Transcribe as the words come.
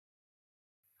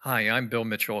Hi, I'm Bill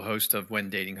Mitchell, host of When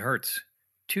Dating Hurts.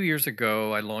 2 years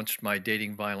ago, I launched my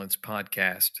dating violence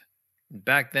podcast.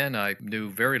 Back then, I knew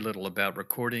very little about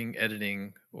recording,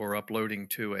 editing, or uploading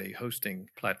to a hosting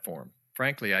platform.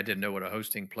 Frankly, I didn't know what a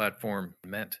hosting platform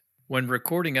meant. When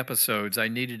recording episodes, I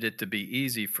needed it to be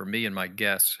easy for me and my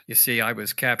guests. You see, I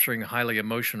was capturing highly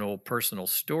emotional personal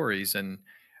stories, and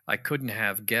I couldn't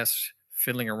have guests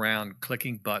fiddling around,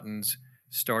 clicking buttons,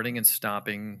 starting and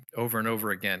stopping over and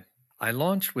over again. I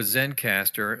launched with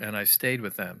Zencaster and I stayed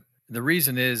with them. The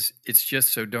reason is it's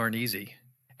just so darn easy.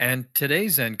 And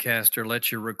today's Zencaster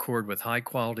lets you record with high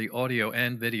quality audio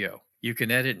and video. You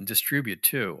can edit and distribute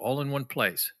too, all in one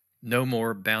place. No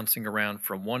more bouncing around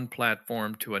from one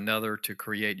platform to another to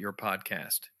create your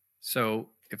podcast.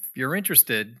 So if you're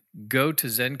interested, go to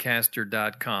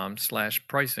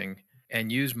zencaster.com/pricing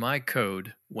and use my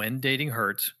code when dating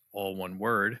hurts, all one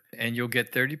word, and you'll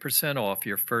get 30% off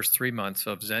your first 3 months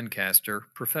of Zencaster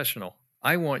Professional.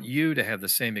 I want you to have the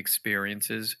same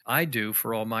experiences I do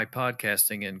for all my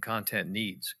podcasting and content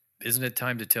needs. Isn't it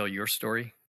time to tell your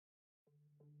story?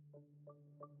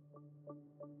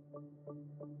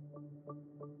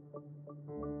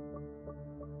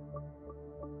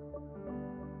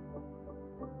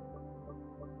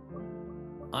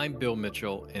 I'm Bill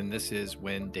Mitchell, and this is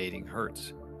When Dating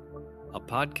Hurts, a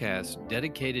podcast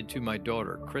dedicated to my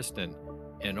daughter, Kristen,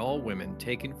 and all women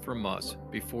taken from us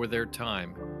before their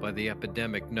time by the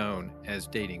epidemic known as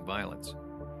dating violence.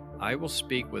 I will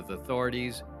speak with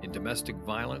authorities in domestic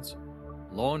violence,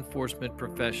 law enforcement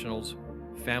professionals,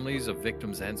 families of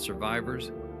victims and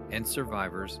survivors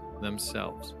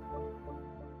themselves.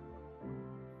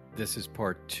 This is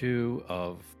part two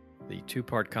of the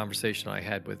two-part conversation I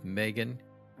had with Meagan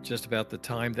just about the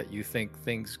time that you think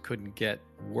things couldn't get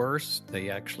worse. They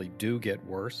actually do get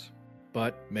worse.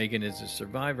 But Meagan is a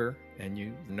survivor, and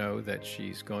you know that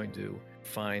she's going to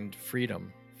find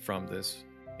freedom from this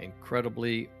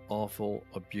incredibly awful,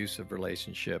 abusive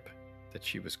relationship that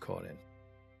she was caught in.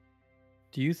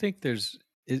 Do you think is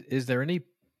there any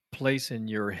place in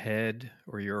your head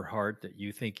or your heart that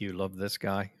you think you love this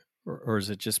guy? Or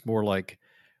is it just more like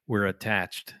we're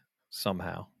attached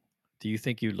somehow? Do you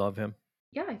think you love him?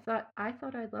 Yeah, I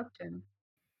thought I loved him.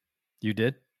 You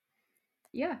did?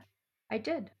 Yeah, I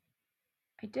did.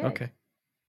 I did. Okay.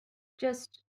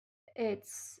 Just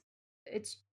it's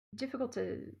it's difficult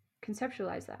to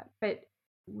conceptualize that. But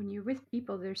when you're with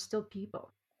people, there's still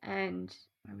people. And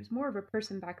I was more of a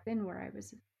person back then where I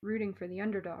was rooting for the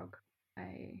underdog.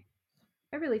 I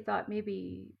I really thought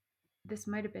maybe this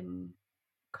might have been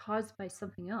caused by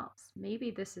something else.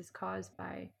 Maybe this is caused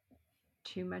by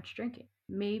too much drinking.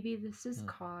 Maybe this is Mm,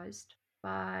 caused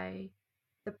by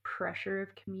the pressure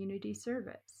of community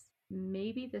service.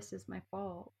 Maybe this is my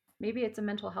fault. Maybe it's a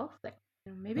mental health thing.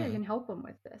 Maybe I mhm, can help him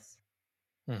with this.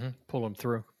 mhm. Pull him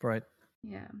through, right?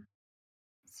 Yeah.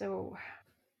 So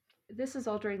this is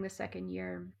all during the second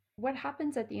year. What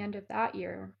happens at the end of that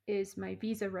year is my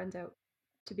visa runs out.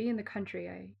 To be in the country,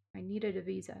 I needed a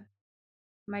visa.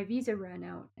 My visa ran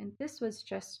out, and this was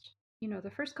just, the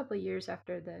first couple of years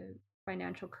after the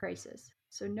financial crisis.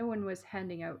 So no one was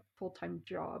handing out full-time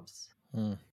jobs.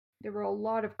 Mm, There were a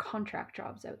lot of contract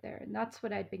jobs out there, and that's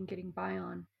what I'd been getting by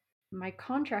on. My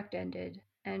contract ended,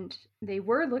 and they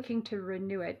were looking to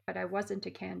renew it, but I wasn't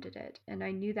a candidate, and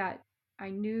I knew that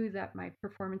my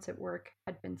performance at work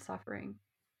had been suffering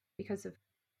because of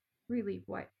really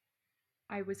what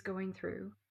I was going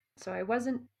through. So I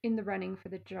wasn't in the running for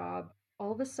the job.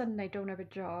 All of a sudden, I don't have a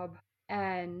job.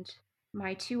 And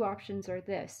my two options are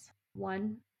this: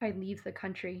 one, I leave the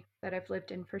country that I've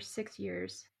lived in for 6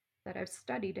 years, that I've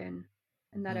studied in,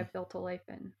 and that mm, I've built a life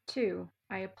in. Two,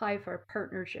 I apply for a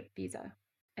partnership visa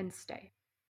and stay.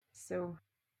 So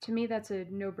to me, that's a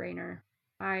no brainer.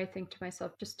 I think to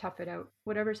myself, just tough it out.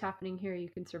 Whatever's happening here, you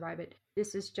can survive it.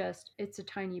 This is just, it's a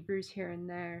tiny bruise here and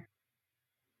there.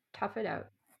 Tough it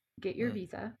out, get your mm,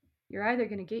 visa. You're either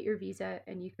going to get your visa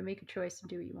and you can make a choice and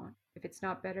do what you want. If it's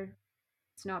not better,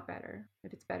 it's not better.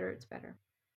 If it's better, it's better.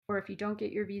 Or if you don't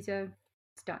get your visa,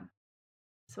 it's done.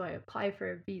 So I apply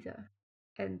for a visa.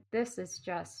 And this is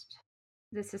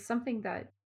something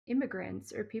that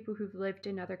immigrants or people who've lived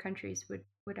in other countries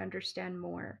would understand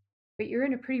more. But you're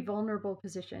in a pretty vulnerable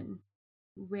position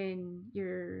when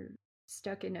you're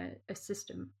stuck in a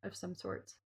system of some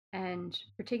sorts. And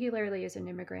particularly as an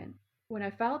immigrant, when I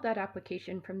filed that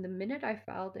application, from the minute I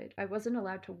filed it, I wasn't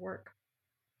allowed to work.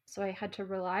 So I had to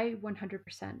rely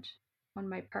 100% on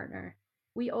my partner.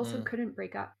 We also mm. couldn't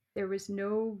break up. There was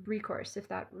no recourse. If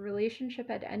that relationship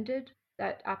had ended,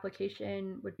 that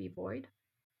application would be void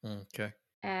Okay.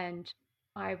 and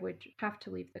I would have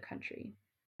to leave the country.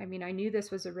 I mean, I knew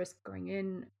this was a risk going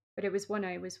in, but it was one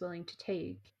I was willing to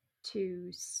take to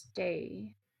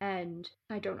stay. And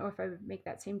I don't know if I would make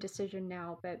that same decision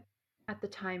now, but at the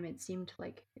time it seemed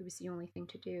like it was the only thing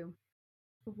to do.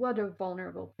 What a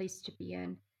vulnerable place to be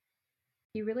in.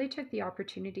 He really took the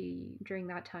opportunity during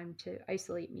that time to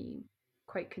isolate me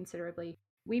quite considerably.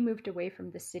 We moved away from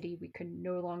the city. We could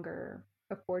no longer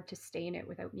afford to stay in it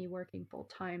without me working full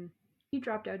time. He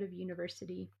dropped out of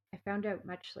university. I found out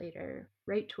much later,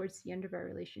 right towards the end of our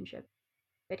relationship,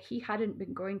 that he hadn't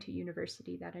been going to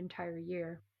university that entire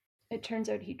year. It turns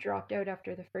out he dropped out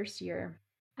after the first year,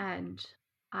 and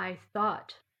I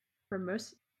thought for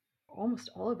most almost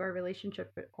all of our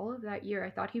relationship, but all of that year, I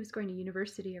thought he was going to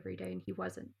university every day, and he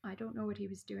wasn't. I don't know what he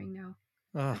was doing now.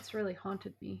 Oh, That's really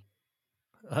haunted me.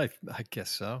 I guess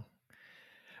so.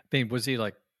 I mean, was he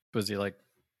like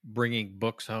bringing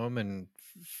books home and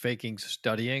faking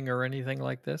studying or anything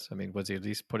like this? I mean, was he at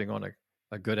least putting on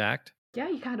a good act? Yeah,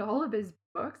 he got all of his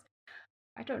books.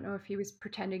 I don't know if he was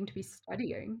pretending to be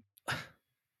studying.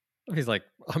 He's like,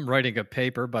 I'm writing a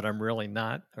paper, but I'm really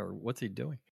not. Or what's he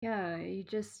doing? Yeah, I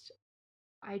just,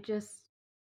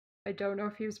 I don't know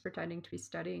if he was pretending to be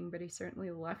studying, but he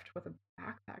certainly left with a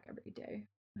backpack every day.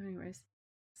 Anyways,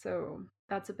 so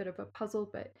that's a bit of a puzzle,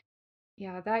 but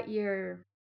yeah, that year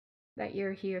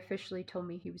he officially told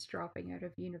me he was dropping out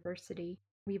of university.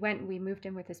 We went and we moved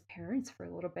in with his parents for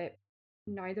a little bit.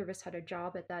 Neither of us had a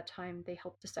job at that time. They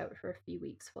helped us out for a few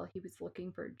weeks while he was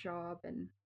looking for a job, and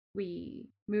we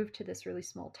moved to this really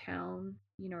small town.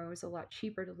 It was a lot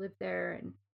cheaper to live there,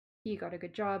 and he got a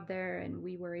good job there, and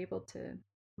we were able to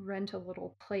rent a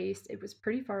little place. It was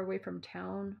pretty far away from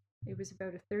town. It was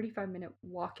about a 35-minute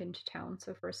walk into town,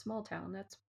 so for a small town,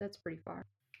 that's pretty far.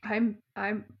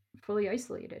 I'm fully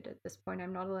isolated at this point.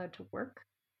 I'm not allowed to work,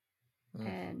 Mm,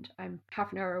 and I'm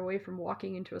half an hour away from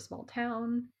walking into a small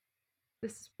town.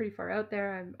 This is pretty far out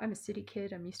there. I'm a city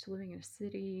kid. I'm used to living in a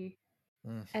city,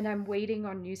 mm. and I'm waiting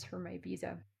on news for my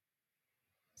visa.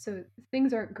 So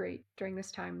things aren't great during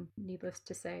this time, needless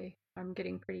to say. I'm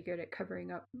getting pretty good at covering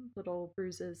up little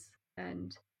bruises,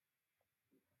 and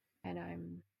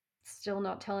I'm still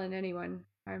not telling anyone.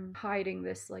 I'm hiding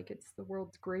this like it's the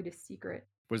world's greatest secret.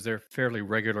 Was there fairly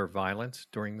regular violence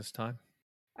during this time?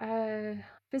 Uh,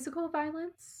 Physical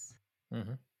violence,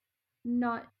 Hmm.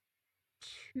 not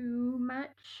too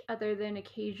much, other than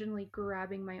occasionally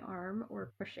grabbing my arm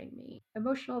or pushing me.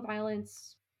 Emotional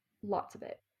violence, lots of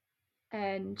it.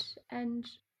 And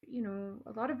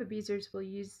a lot of abusers will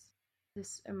use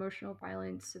this emotional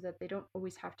violence so that they don't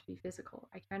always have to be physical.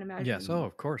 I can't Yes. Oh, imagine.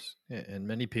 of course. And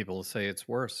many people say it's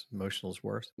worse. Emotional's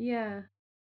worse. Yeah.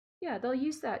 Yeah, they'll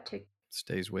use that to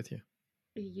Stays with you.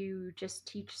 you just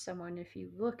teach someone, if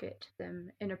you look at them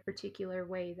in a particular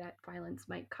way, that violence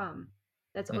might come.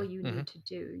 That's all you Mm-hmm. need to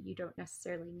do. You don't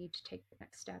necessarily need to take the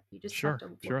next step. You just have Sure. to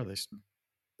look Sure. at them.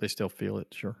 They still feel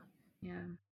it. Sure. Yeah.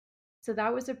 So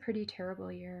that was a pretty terrible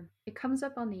year. It comes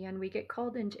up on the end. We get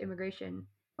called into immigration.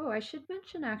 Oh, I should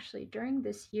mention actually, during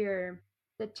this year,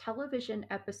 the television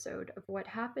episode of what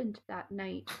happened that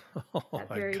night, Oh, that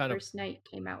I very kind of first night,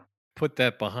 came out. put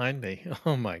that behind me.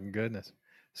 Oh my goodness.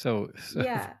 So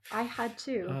Yeah, I had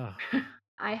to. ah.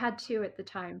 I had to at the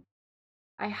time.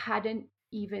 I hadn't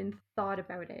even thought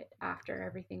about it after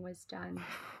everything was done.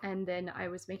 And then I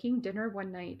was making dinner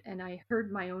one night and I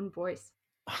heard my own voice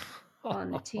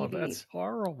on the Oh, TV. that's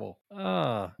horrible.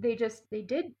 Ah. They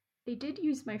did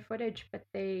use my footage, but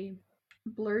they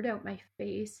blurred out my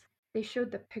face. They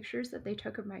showed the pictures that they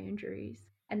took of my injuries,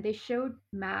 and they showed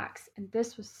Max, and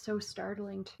this was so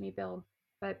startling to me, Bill.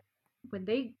 But when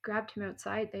they grabbed him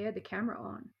outside, they had the camera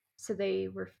on. So they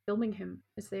were filming him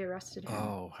as they arrested him.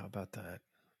 Oh, how about that?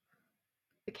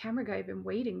 The camera guy had been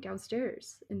waiting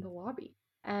downstairs in the lobby,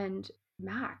 and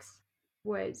Max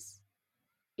was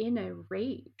in a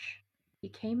rage. He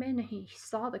came in and he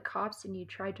saw the cops and he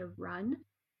tried to run,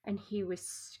 and he was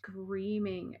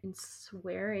screaming and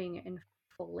swearing and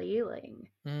flailing.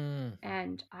 Mm,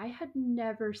 And I had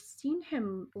never seen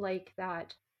him like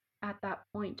that at that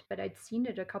point, but I'd seen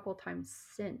it a couple times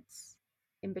since,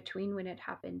 in between when it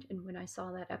happened and when I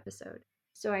saw that episode.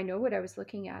 So I know what I was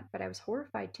looking at, but I was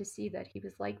horrified to see that he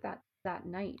was like that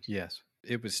night. yes.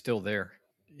 It was still there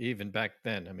even back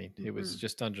then. I mean, it was Mm-mm.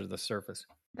 just under the surface.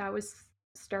 That was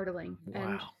startling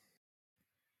and Wow.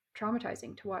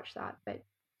 traumatizing to watch that, but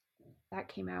that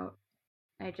came out.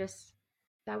 I just,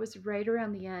 that was right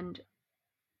around the end.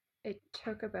 It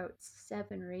took about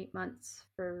 7 or 8 months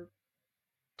to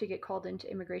get called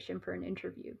into immigration for an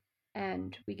interview.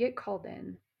 And we get called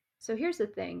in. So here's the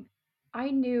thing. I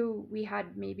knew we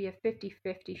had maybe a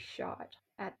 50-50 shot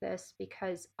at this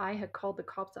because I had called the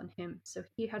cops on him. So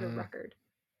he had a Mm, record.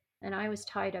 and I was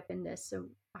tied up in this. So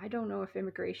I don't know if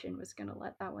immigration was going to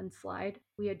let that one slide.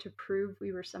 We had to prove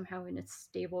we were somehow in a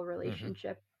stable Hmm.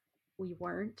 relationship. We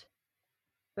weren't,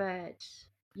 but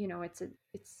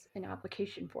it's an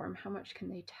application form. How much can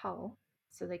they tell?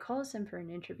 So they call us in for an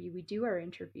interview. We do our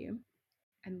interview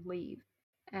and leave.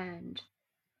 And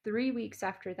 3 weeks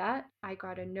after that, I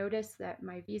got a notice that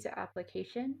my visa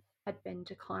application had been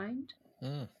declined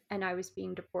Mm. and I was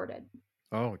being deported.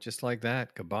 Oh, just like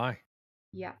that. Goodbye.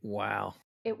 Yeah. Wow.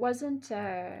 It wasn't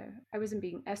I wasn't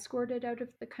being escorted out of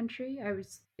the country.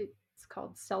 It's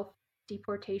called self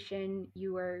deportation.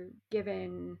 You were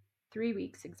given 3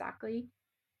 weeks exactly,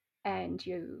 and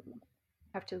you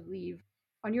have to leave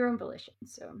on your own volition.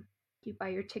 So you buy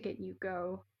your ticket and you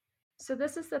go. So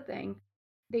this is the thing.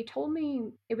 They told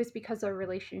me it was because our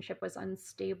relationship was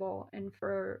unstable, and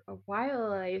for a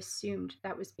while I assumed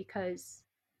that was because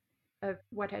of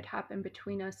what had happened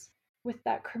between us with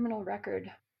that criminal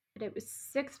record. But it was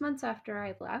 6 months after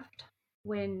I left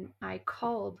when I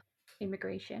called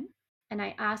immigration and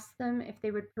I asked them if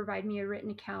they would provide me a written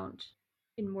account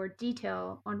in more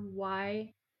detail on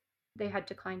why they had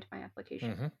declined my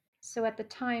application. Hmm. So at the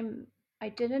time, I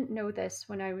didn't know this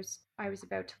when I was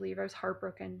about to leave. I was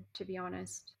heartbroken, to be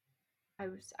honest. I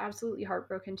was absolutely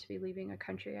heartbroken to be leaving a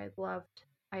country I loved.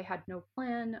 I had no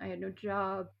plan, I had no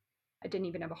job, I didn't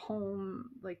even have a home.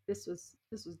 Like this was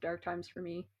dark times for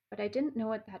me. But I didn't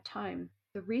know at that time.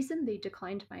 The reason they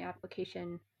declined my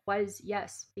application was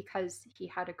yes, because he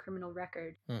had a criminal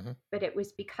record, Hmm. but it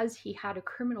was because he had a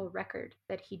criminal record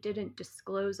that he didn't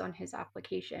disclose on his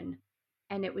application.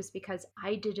 And it was because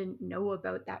I didn't know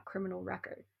about that criminal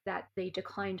record that they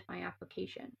declined my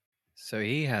application. So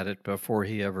he had it before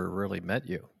he ever really met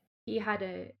you. He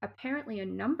had apparently a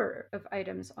number of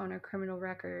items on a criminal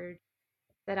record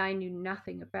that I knew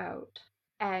nothing about.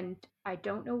 And I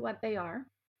don't know what they are.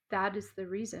 That is the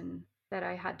reason that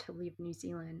I had to leave New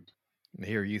Zealand. And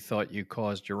here you thought you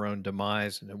caused your own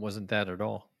demise, and it wasn't that at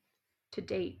all. To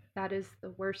date, that is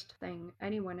the worst thing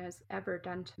anyone has ever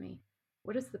done to me.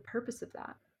 What is the purpose of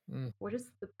that? Mm. What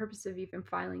is the purpose of even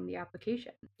filing the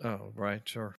application? Oh, right,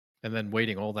 sure. And then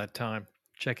waiting all that time,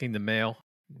 checking the mail,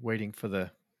 waiting for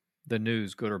the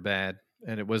news, good or bad,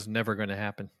 and it was never going to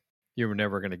happen. You were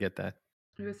never going to get that.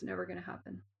 It was never going to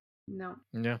happen. No.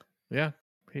 Yeah, yeah.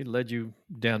 He led you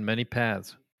down many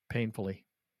paths, painfully.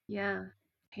 Yeah.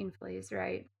 Painfully is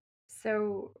right.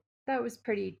 So that was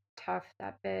pretty tough,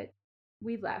 that bit.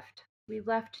 We left. We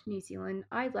left New Zealand.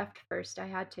 I left first. I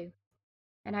had to.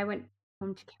 And I went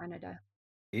home to Canada.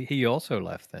 He also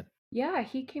left then. Yeah,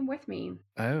 he came with me.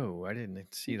 Oh, I didn't He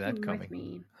see that came with coming.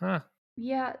 me. Huh.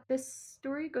 Yeah, this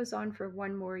story goes on for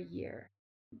one more year.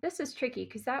 This is tricky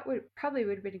because that would have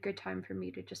been a good time for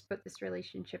me to just put this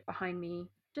relationship behind me.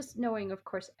 Just knowing, of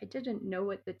course, I didn't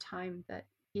know at the time that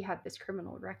he had this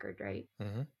criminal record, right?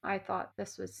 Hmm. I thought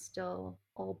this was still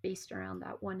all based around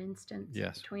that one instance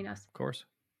Yes, between us. of course.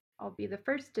 I'll be the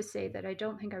first to say that I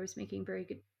don't think I was making very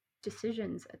good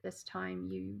decisions at this time.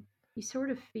 You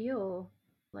sort of feel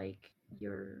like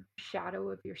you're a shadow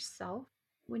of yourself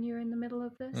when you're in the middle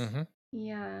of this. Hmm.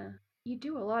 Yeah, you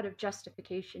do a lot of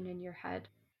justification in your head.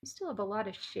 You still have a lot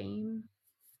of shame.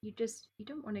 You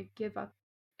don't want to give up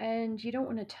and you don't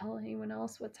want to tell anyone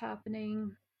else what's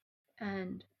happening,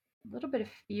 and a little bit of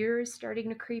fear is starting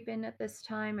to creep in at this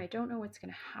time. I don't know what's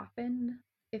going to happen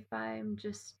if I'm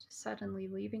just suddenly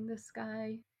leaving this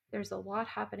guy. There's a lot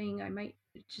happening. It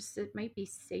might be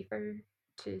safer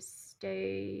to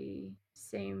stay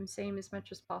same as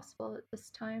much as possible at this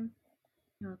time.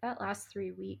 That last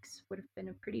 3 weeks would have been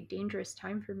a pretty dangerous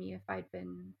time for me if I'd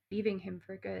been leaving him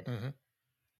for good. Hmm.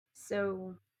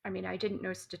 So, I mean, I didn't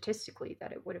know statistically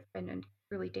that it would have been a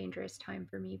really dangerous time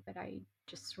for me, but I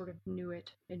just sort of knew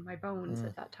it in my bones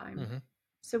at that time. Hmm.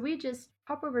 So we just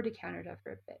hop over to Canada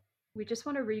for a bit. We just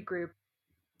want to regroup.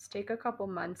 Let's take a couple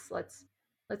months. Let's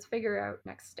figure out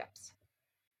next steps.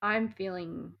 I'm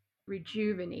feeling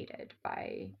rejuvenated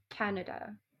by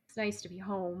Canada. It's nice to be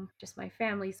home. Just my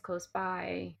family's close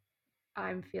by.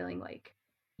 I'm feeling like,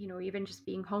 even just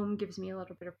being home gives me a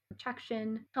little bit of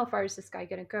protection. How far is this guy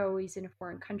going to go? He's in a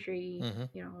foreign country.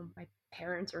 Hmm. My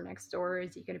parents are next door.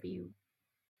 Is he going to be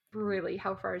really,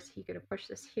 how far is he going to push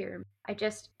this here?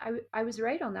 I was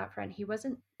right on that front. He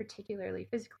wasn't particularly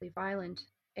physically violent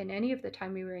in any of the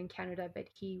time we were in Canada, but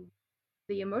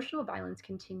the emotional violence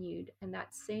continued, and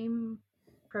that same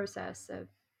process of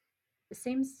the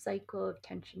same cycle of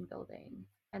tension building,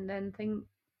 and then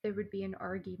there would be an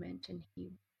argument and he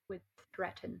would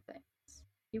threaten things.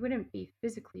 He wouldn't be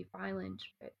physically violent,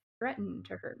 but threaten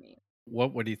to hurt me.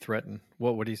 What would he threaten?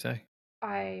 What would he say?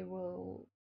 I will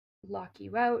lock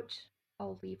you out.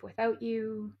 I'll leave without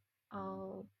you.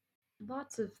 all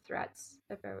lots of threats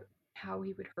about how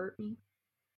he would hurt me.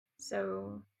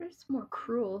 So it's more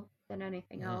cruel than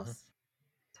anything Hmm. else.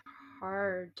 It's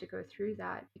hard to go through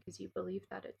that because you believe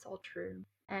that it's all true.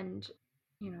 And,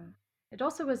 you know, it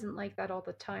also wasn't like that all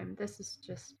the time. This is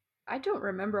just, I don't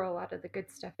remember a lot of the good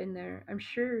stuff in there. I'm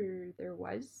sure there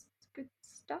was good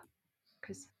stuff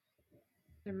because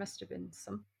there must have been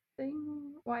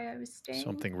something why I was staying.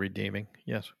 Something redeeming.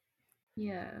 Yes.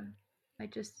 Yeah. I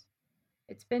just,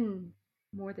 it's been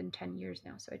more than 10 years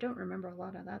now, so I don't remember a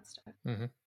lot of that stuff. Hmm.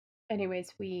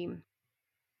 Anyways, we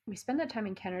spend that time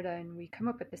in Canada and we come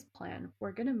up with this plan.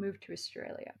 We're going to move to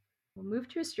Australia. We'll move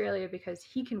to Australia because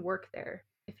he can work there.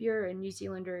 If you're a New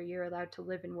Zealander, you're allowed to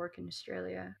live and work in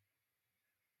Australia.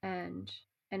 And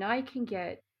I can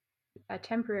get a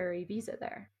temporary visa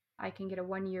there. I can get a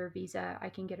 1 year visa, I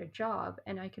can get a job,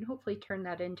 and I can hopefully turn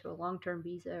that into a long-term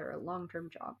visa or a long-term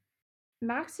job.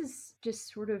 Max is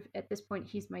just sort of at this point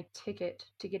he's my ticket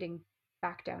to getting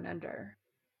back down under.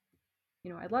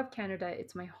 I love Canada,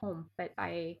 it's my home, but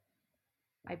I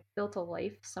built a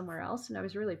life somewhere else and I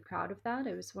was really proud of that.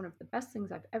 It was one of the best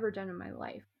things I've ever done in my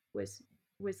life was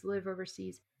live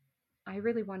overseas. I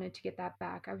really wanted to get that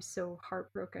back. I was so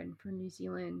heartbroken for New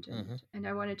Zealand Hmm. and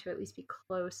I wanted to at least be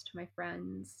close to my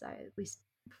friends, at least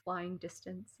flying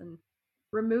distance and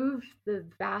remove the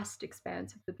vast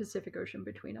expanse of the Pacific Ocean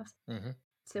between us. Hmm.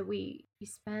 So we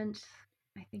spent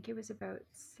I think it was about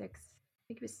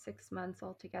 6 months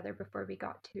altogether before we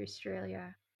got to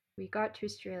Australia. We got to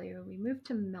Australia, we moved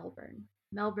to Melbourne.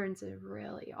 Melbourne's a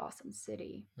really awesome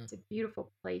city. It's a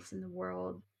beautiful place in the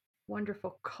world,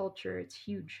 wonderful culture. It's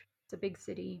huge. It's a big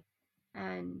city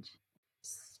and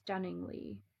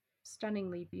stunningly,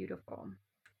 stunningly beautiful.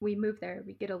 We move there,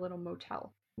 we get a little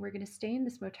motel. We're going to stay in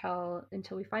this motel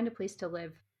until we find a place to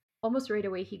live. Almost right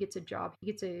away he gets a job.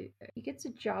 He gets a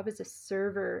job as a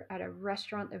server at a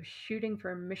restaurant that was shooting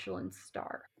for a Michelin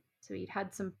star. So he'd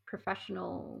had some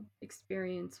professional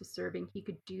experience with serving. He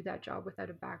could do that job without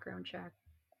a background check.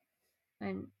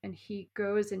 And he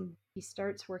goes and he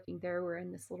starts working there. We're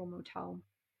in this little motel.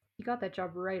 He got that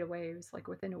job right away. It was like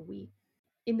within a week.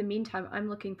 In the meantime, I'm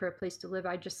looking for a place to live.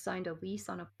 I just signed a lease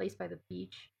on a place by the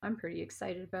beach. I'm pretty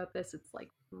excited about this. It's like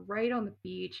right on the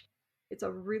beach. It's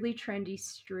a really trendy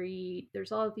street.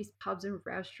 There's all of these pubs and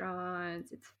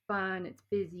restaurants. It's fun. It's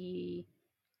busy.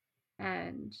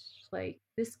 And like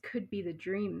this could be the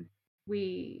dream.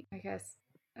 I guess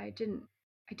I didn't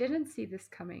I didn't see this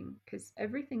coming because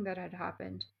everything that had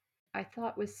happened I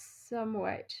thought was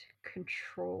somewhat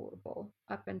controllable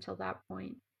up until that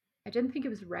point. I didn't think it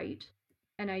was right,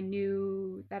 and I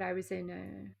knew that I was in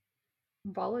a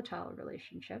volatile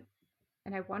relationship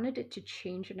and I wanted it to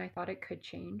change and I thought it could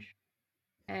change.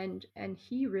 And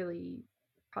he really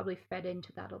probably fed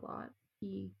into that a lot.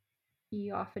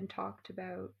 He often talked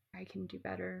about I can do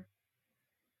better.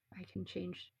 I can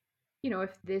change.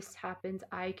 If this happens,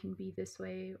 I can be this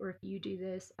way, or if you do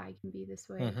this, I can be this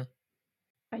way. Hmm.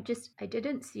 I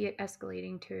didn't see it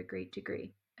escalating to a great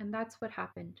degree. And that's what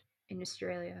happened in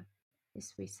Australia.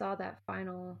 Is we saw that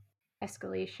final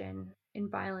escalation in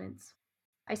violence.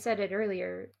 I said it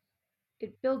earlier,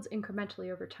 it builds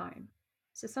incrementally over time.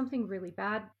 So something really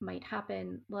bad might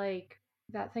happen, like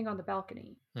that thing on the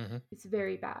balcony. Hmm. It's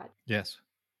very bad. Yes.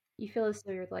 You feel as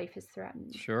though your life is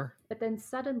threatened. Sure. But then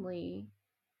suddenly,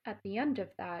 at the end of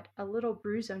that, a little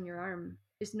bruise on your arm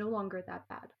is no longer that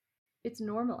bad. It's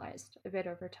normalized a bit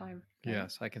over time, right?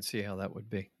 Yes, I can see how that would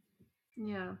be.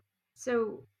 Yeah.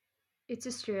 So it's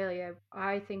Australia.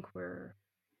 I think we're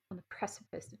on the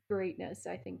precipice of greatness.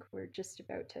 I think we're just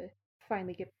about to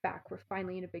finally get back. We're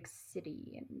finally in a big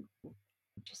city and we'll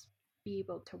just be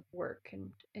able to work and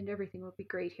everything will be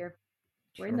great here.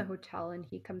 We're in the Sure. hotel and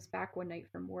he comes back one night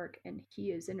from work and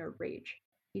he is in a rage.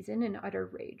 He's in an utter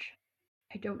rage.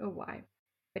 I don't know why,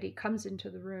 but he comes into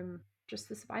the room. Just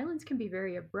this violence can be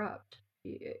very abrupt.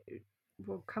 It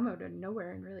will come out of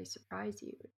nowhere and really surprise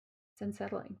you. It's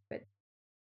unsettling. But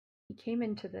he came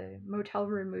into the motel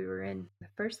room we were in. The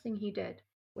first thing he did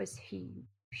was he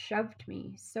shoved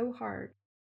me so hard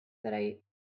that I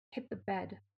hit the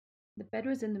bed. The bed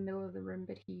was in the middle of the room,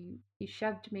 but he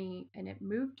shoved me and it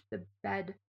moved the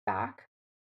bed back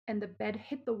and the bed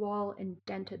hit the wall and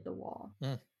dented the wall.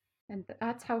 Mm. And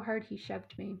that's how hard he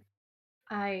shoved me.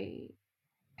 I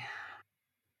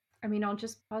I mean, I'll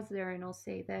just pause there and I'll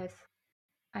say this.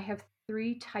 I have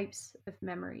three types of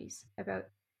memories about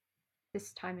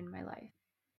this time in my life.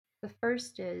 The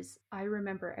first is I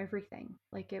remember everything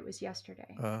like it was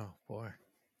yesterday. Oh boy.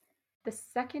 The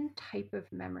second type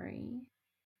of memory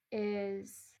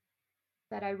is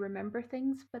that I remember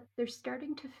things, but they're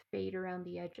starting to fade around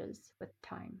the edges with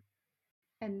time.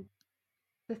 And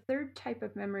The third type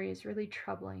of memory is really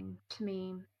troubling to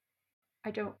me.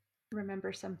 I don't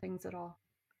remember some things at all.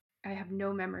 I have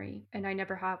no memory, and I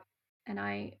never have. And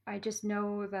I just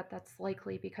know that that's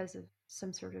likely because of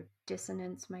some sort of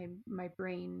dissonance. My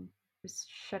brain was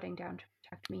shutting down to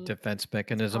protect me. Defense It's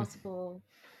mechanism. possible,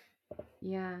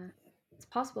 yeah, it's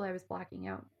possible I was blacking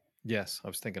out. Yes, I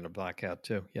was thinking of blackout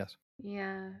too. Yes.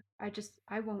 Yeah,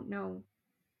 I won't know.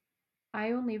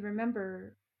 I only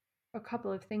remember a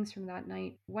couple of things from that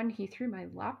night. One, he threw my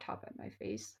laptop at my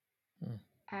face, Mm.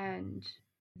 and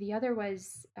the other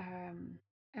was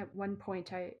at one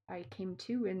point I came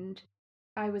to and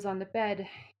I was on the bed.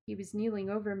 He was kneeling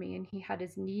over me and he had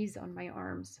his knees on my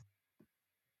arms.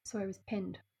 So I was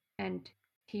pinned and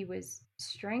he was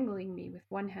strangling me with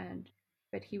one hand,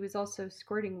 but he was also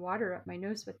squirting water up my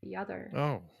nose with the other.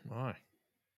 Oh my.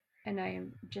 And I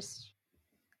just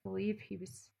believe he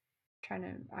was trying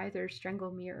to either strangle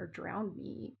me or drown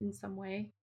me in some way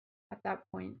at that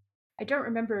point. I don't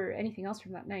remember anything else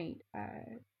from that night.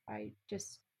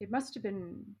 It must have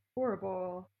been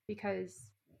horrible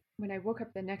because when I woke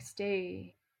up the next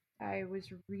day, I was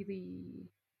really,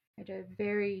 had a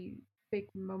very big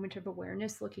moment of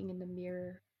awareness looking in the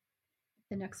mirror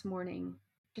the next morning.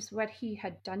 Just what he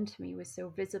had done to me was so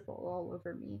visible all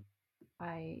over me.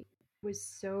 I was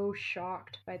so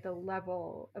shocked by the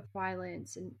level of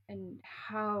violence and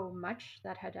how much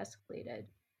that had escalated.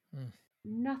 Mm.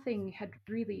 Nothing had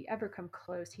really ever come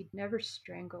close. He'd never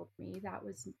strangled me. That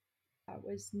was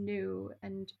new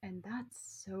and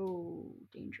that's so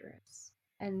dangerous.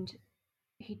 And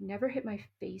he'd never hit my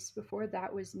face before.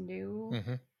 That was new.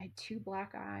 Mm-hmm. I had two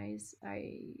black eyes.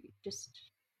 I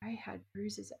had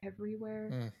bruises everywhere.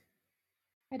 Mm.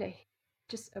 I had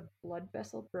just a blood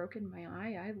vessel broke in my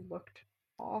eye. I looked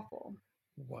awful.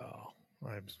 Wow.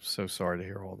 I'm so sorry to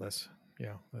hear all this.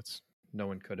 Yeah, that's no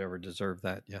one could ever deserve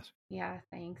that. Yes. Yeah,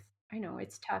 thanks. I know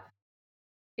it's tough.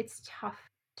 It's tough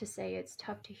to say, it's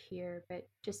tough to hear, but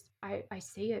just I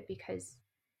say it because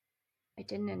I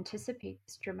didn't anticipate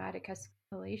this dramatic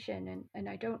escalation and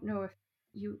I don't know if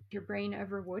your brain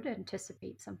ever would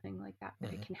anticipate something like that, but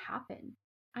it Mm-hmm. can happen.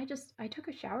 I took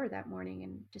a shower that morning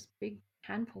and just big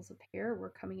handfuls of hair were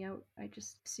coming out. I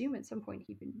just assume at some point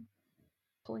he'd been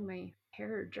pulling my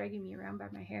hair or dragging me around by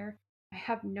my hair. I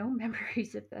have no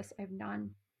memories of this. I have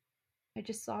none. I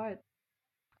just saw it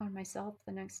on myself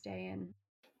the next day and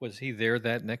Was he there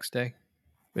that next day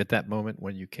at that moment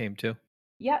when you came to?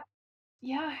 yep,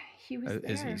 yeah, he was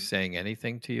Is he there. saying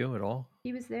anything to you at all?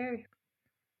 He was there.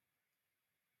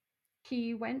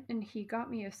 He went and he got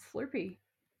me a Slurpee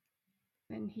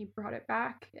and he brought it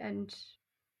back and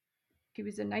he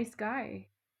was a nice guy.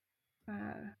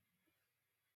 Uh,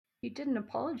 he didn't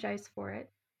apologize for it,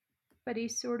 but he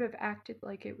sort of acted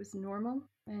like it was normal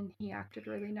and he acted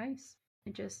really nice.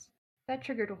 It just, that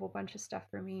triggered a whole bunch of stuff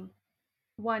for me.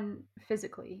 One,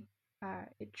 physically,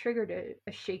 it triggered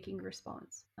a shaking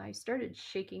response. I started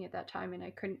shaking at that time and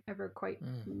I couldn't ever quite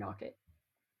Mm. knock it.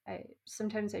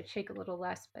 Sometimes I'd shake a little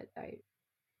less, but for a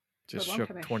Just long time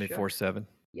shook I shook. 24/7.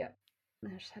 Yeah,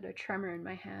 I just had a tremor in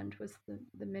my hand was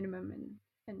the minimum,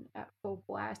 and at full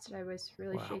blast I was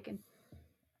really Wow. shaken.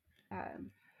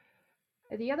 Um,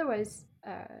 the other was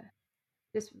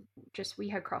this just we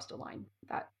had crossed a line.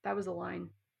 That was a line.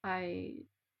 I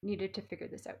needed to figure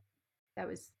this out. That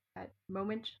was that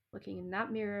moment looking in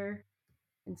that mirror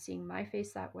and seeing my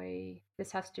face that way.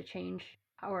 This has to change,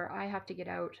 or I have to get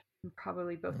out, and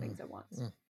probably both Mm. things at once.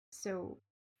 Mm. So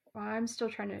I'm still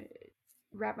trying to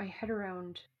wrap my head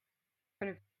around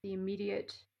kind of the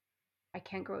immediate. I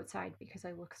can't go outside because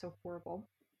I look so horrible.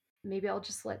 Maybe I'll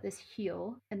just let this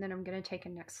heal and then I'm going to take a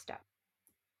next step.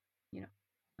 You know,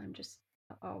 I'm just,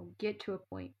 I'll get to a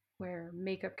point where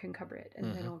makeup can cover it and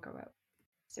then Mm-hmm. I'll go out.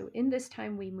 So in this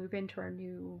time, we move into our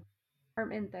new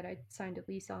apartment that I signed a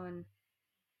lease on,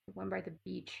 the one by the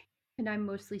beach, and I'm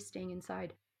mostly staying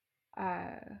inside.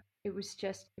 Uh, it was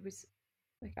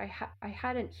like I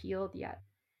hadn't healed yet,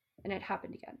 and it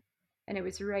happened again. And it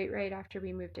was right after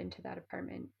we moved into that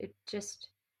apartment. It just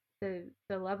the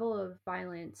level of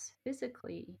violence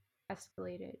physically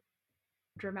escalated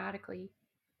dramatically,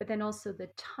 but then also the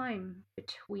time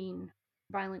between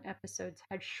violent episodes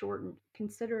had shortened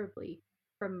considerably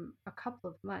from a couple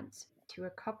of months to a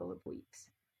couple of weeks.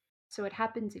 So it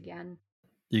happens again.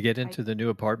 You get I into the new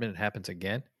apartment, it happens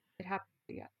again? It happens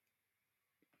again.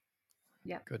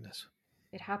 Yep, Goodness.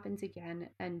 it happens again,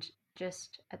 and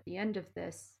just at the end of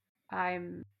this,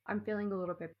 I'm feeling a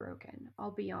little bit broken.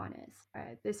 I'll be honest.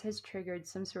 This has triggered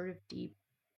some sort of deep.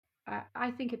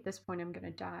 I think at this point I'm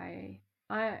gonna die.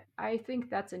 I think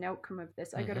that's an outcome of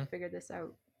this. I got to Mm-hmm. figure this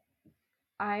out.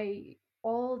 I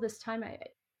all this time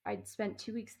I'd spent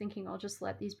 2 weeks thinking I'll just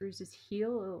let these bruises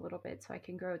heal a little bit so I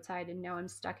can go outside, and now I'm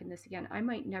stuck in this again. I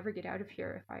might never get out of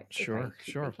here if I Sure,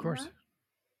 keep sure, of thinking course. that.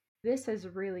 This is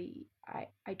really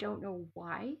I don't know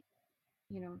why.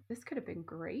 This could have been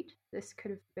great. This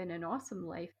could have been an awesome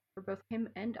life for both him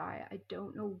and I. I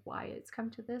don't know why it's come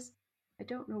to this. I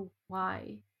don't know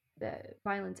why the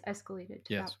violence escalated to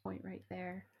that Yes, point right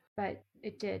there, but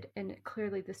it did, and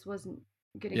clearly this wasn't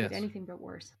going to get yes. anything but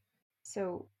worse.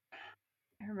 So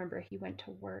I remember he went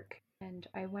to work, and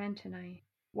I went and I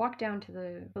walked down to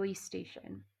the police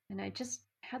station, and I just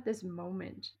had this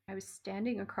moment. I was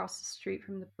standing across the street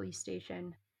from the police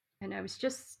station, and I was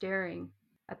just staring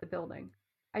at the building.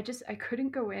 I couldn't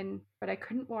go in, but I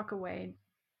couldn't walk away.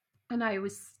 And I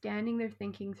was standing there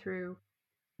thinking through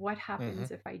what Hmm.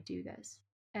 happens if I do this.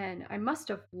 And I must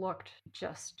have looked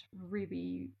just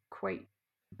really quite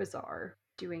bizarre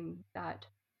doing that.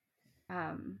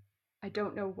 um, I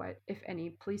don't know what, if any,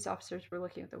 police officers were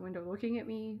looking at the window, looking at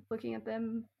me, looking at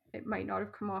them. It might not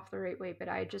have come off the right way, but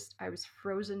I was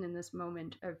frozen in this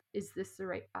moment of, is this the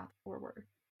right path forward?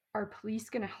 Are police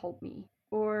going to help me?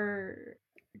 Or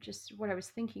just what I was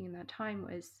thinking in that time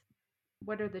was,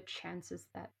 what are the chances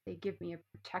that they give me a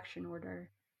protection order,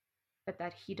 but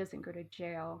that he doesn't go to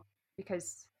jail?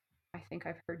 Because I think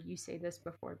I've heard you say this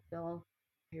before, Bill.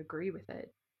 I agree with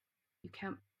it. You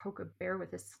can't poke a bear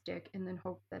with a stick and then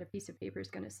hope that a piece of paper is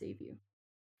going to save you.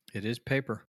 It is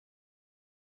paper.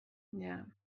 Yeah,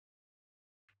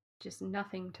 just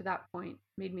nothing to that point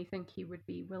made me think he would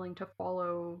be willing to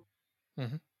follow,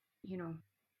 Hmm. you know,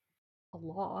 a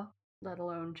law, let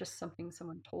alone just something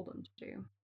someone told him to do.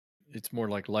 It's more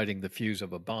like lighting the fuse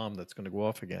of a bomb that's going to go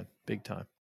off again, big time.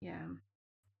 Yeah.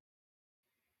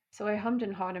 So I hummed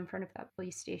and hawed in front of that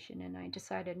police station, and I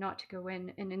decided not to go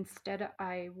in. And instead,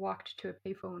 I walked to a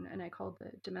payphone and I called the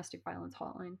domestic violence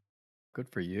hotline. Good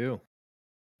for you.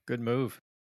 Good move.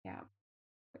 Yeah.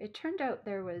 It turned out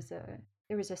there was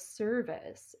a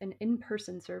service, an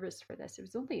in-person service for this. It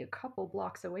was only a couple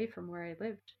blocks away from where I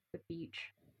lived, the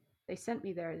beach. They sent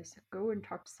me there. They said, go and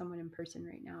talk to someone in person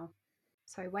right now.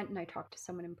 So I went and I talked to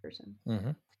someone in person.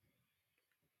 Hmm.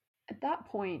 At that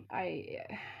point, a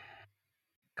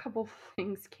couple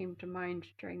things came to mind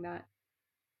during that.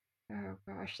 Oh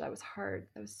gosh, that was hard.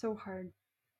 That was so hard.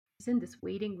 I was in this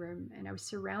waiting room and I was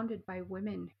surrounded by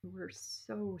women who were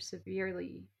so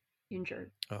severely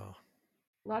injured. Oh,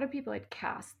 A lot of people had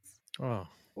casts oh,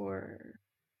 or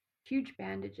huge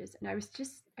bandages, and I was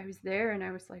there and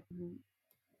I was like,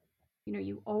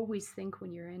 you always think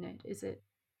when you're in it, is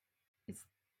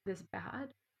this bad?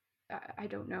 I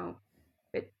don't know.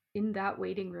 But in that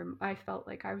waiting room, I felt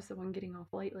like I was the one getting off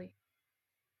lightly.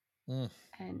 mm.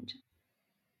 And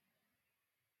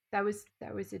that was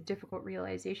a difficult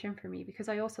realization for me, because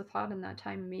I also thought in that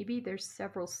time, maybe there's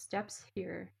several steps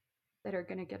here that are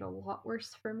going to get a lot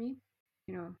worse for me.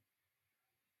 You know,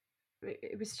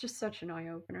 it was just such an eye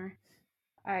opener.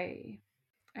 I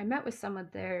I met with someone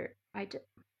there.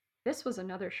 This was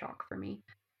another shock for me.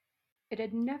 It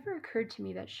had never occurred to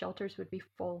me that shelters would be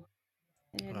full.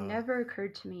 It had Oh, never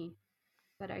occurred to me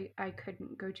that I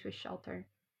couldn't go to a shelter.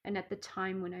 And at the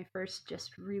time when I first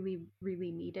just really,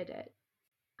 really needed it,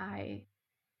 I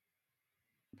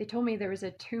they told me there was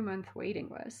a 2-month waiting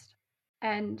list.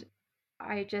 And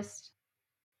I just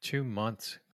 2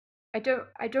 months. I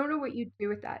don't know what you do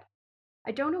with that.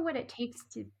 I don't know what it takes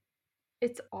to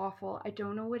it's awful. I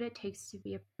don't know what it takes to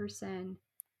be a person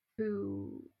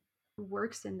who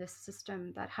works in this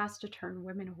system that has to turn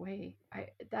women away. I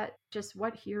that just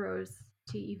what heroes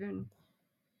to even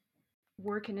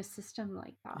work in a system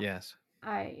like that. Yes,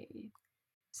 I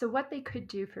So what they could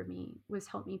do for me was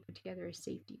help me put together a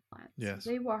safety plan. So yes.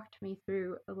 they walked me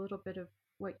through a little bit of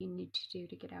what you need to do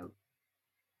to get out.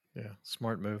 Yeah,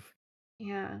 smart move.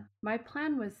 Yeah, my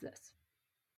plan was this.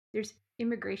 There's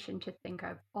immigration to think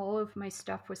of. All of my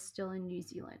stuff was still in New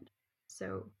Zealand.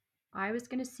 So I was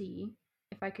going to see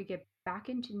if I could get back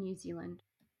into New Zealand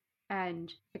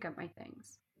and pick up my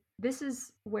things. This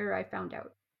is where I found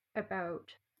out about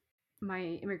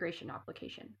my immigration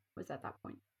application, was at that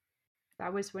point.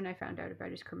 That was when I found out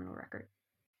about his criminal record.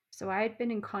 So I had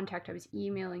been in contact, I was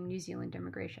emailing New Zealand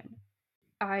immigration.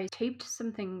 I taped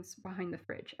some things behind the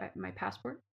fridge. My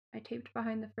passport, I taped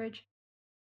behind the fridge,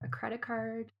 a credit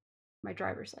card, my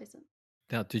driver's license.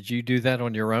 Now, did you do that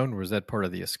on your own, or was that part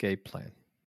of the escape plan?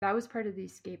 That was part of the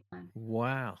escape plan.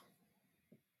 Wow,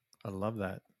 I love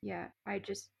that. Yeah, I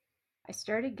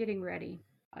started getting ready.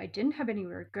 I didn't have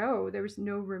anywhere to go. There was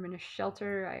no room in a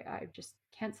shelter. I just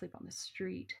can't sleep on the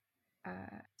street.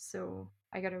 So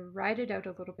I got to ride it out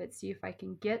a little bit, see if I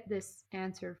can get this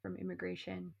answer from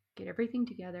immigration get everything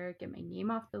together, get my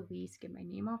name off the lease, get my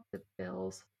name off the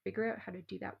bills, figure out how to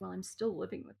do that while I'm still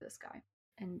living with this guy.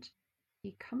 And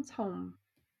he comes home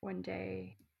one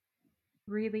day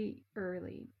really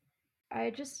early. I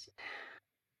just,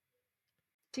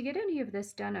 to get any of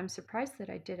this done, I'm surprised that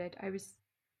I did it.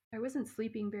 I wasn't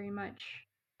sleeping very much.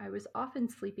 I was often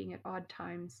sleeping at odd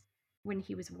times when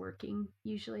he was working.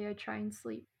 Usually I try and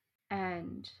sleep.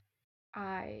 And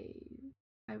I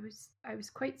I was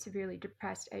quite severely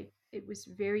depressed. It was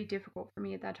very difficult for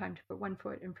me at that time to put one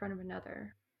foot in front of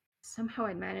another. Somehow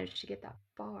I managed to get that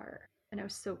far, and I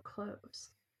was so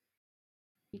close.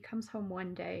 He comes home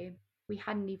one day. We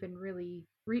hadn't even really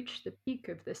reached the peak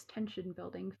of this tension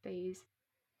building phase,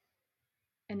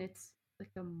 and it's like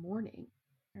the morning.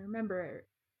 I remember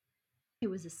it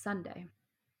was a Sunday.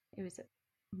 It was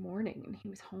a morning, and he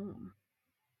was home.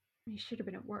 He should have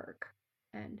been at work,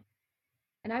 and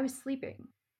and I was sleeping.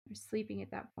 I was sleeping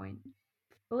at that point,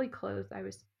 fully clothed. I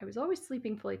was always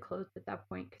sleeping fully clothed at that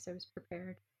point because I was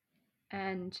prepared.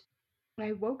 And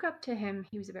I woke up to him.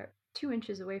 He was about 2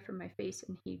 inches away from my face,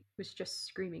 and he was just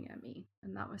screaming at me.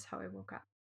 And that was how I woke up.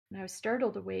 And I was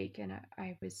startled awake, and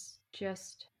I was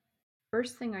just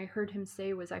first thing I heard him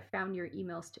say was, "I found your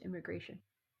emails to immigration."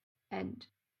 And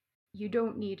you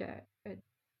don't need a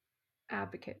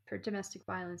advocate for domestic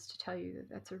violence to tell you that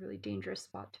that's a really dangerous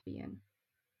spot to be in.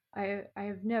 I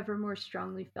have never more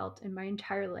strongly felt in my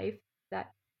entire life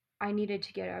that I needed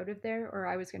to get out of there or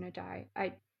I was going to die.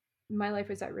 My life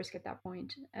was at risk at that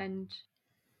point, and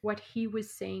what he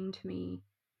was saying to me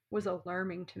was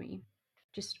alarming to me.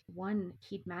 Just one,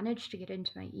 he'd managed to get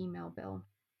into my email bill,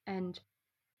 and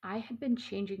I had been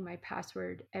changing my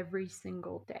password every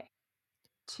single day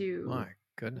to My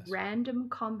goodness. random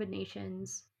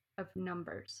combinations of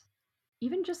numbers.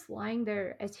 Even just lying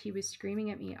there as he was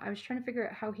screaming at me, I was trying to figure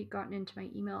out how he'd gotten into my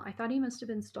email. I thought he must have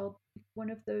installed one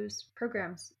of those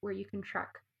programs where you can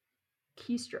track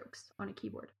keystrokes on a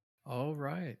keyboard. Oh,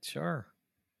 right. Sure.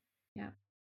 Yeah.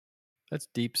 That's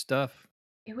deep stuff.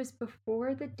 It was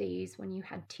before the days when you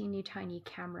had teeny tiny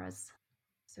cameras.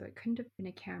 So it couldn't have been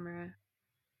a camera.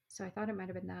 So I thought it might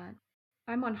have been that.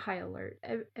 I'm on high alert.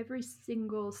 Every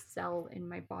single cell in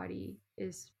my body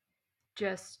is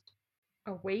just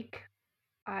awake.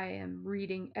 I am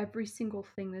reading every single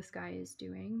thing this guy is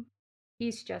doing.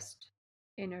 He's just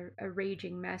in a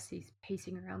raging mess. He's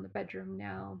pacing around the bedroom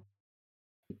now.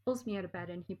 He pulls me out of bed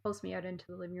and he pulls me out into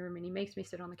the living room and he makes me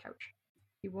sit on the couch.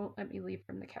 He won't let me leave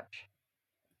from the couch.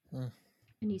 Hmm.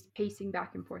 And he's pacing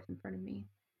back and forth in front of me.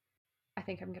 "I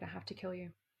think I'm going to have to kill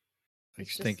you." He's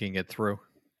He's just, thinking it through.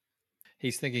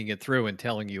 He's thinking it through and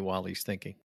telling you while he's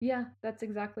thinking. yeah, that's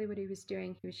exactly what he was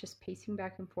doing. He was just pacing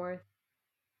back and forth,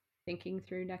 thinking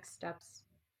through next steps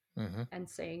Mm-hmm. and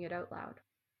saying it out loud.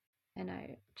 And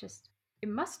it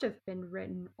must have been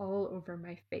written all over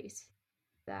my face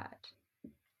that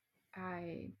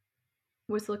I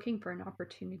was looking for an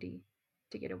opportunity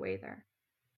to get away there.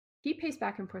 He paced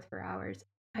back and forth for hours.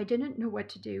 I didn't know what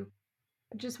to do.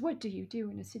 Just what do you do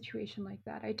in a situation like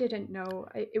that? I didn't know.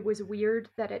 It was weird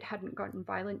that it hadn't gotten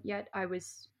violent yet. I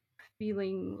was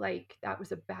feeling like that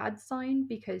was a bad sign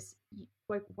because,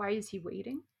 like, why is he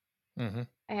waiting? Mm-hmm.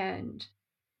 And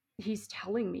he's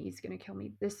telling me he's going to kill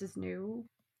me. This is new.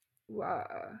 Uh,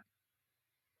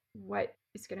 what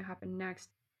is going to happen next?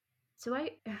 So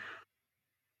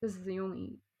this is the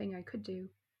only thing I could do.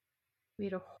 We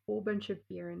had a whole bunch of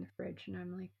beer in the fridge, and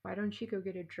I'm like, why don't you go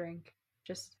get a drink?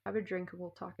 Just have a drink and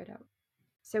we'll talk it out.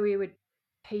 So we would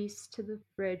pace to the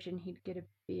fridge and he'd get a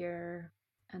beer,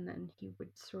 and then he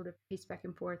would sort of pace back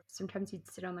and forth. Sometimes he'd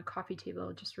sit on the coffee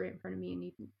table just right in front of me and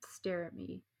he'd stare at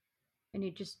me and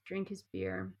he'd just drink his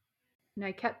beer. And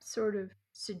I kept sort of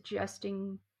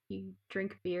suggesting he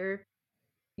drink beer.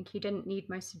 I think he didn't need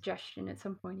my suggestion. At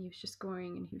some point, he was just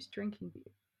going and he was drinking beer.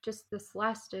 Just this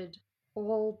lasted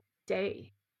all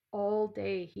day. All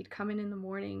day. He'd come in the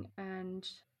morning and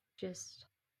just,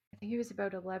 I think it was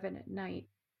about 11 at night,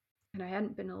 and I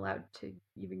hadn't been allowed to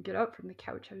even get up from the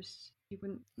couch. He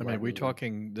wouldn't I mean, let we me.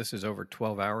 talking, this is over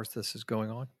 12 hours this is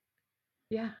going on?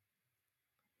 Yeah,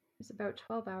 it was about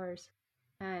 12 hours.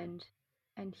 And,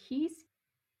 and he's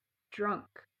drunk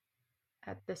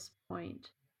at this point.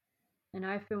 And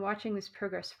I've been watching this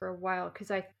progress for a while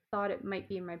because I thought it might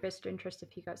be in my best interest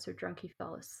if he got so drunk he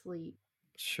fell asleep.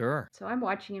 Sure. So I'm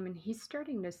watching him and he's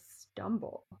starting to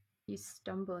stumble. He's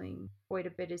stumbling quite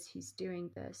a bit as he's doing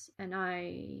this. And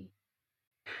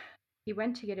he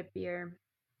went to get a beer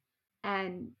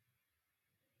and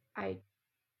I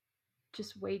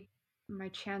just weighed my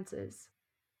chances.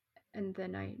 And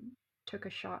then I took a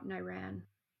shot and I ran.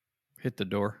 Hit the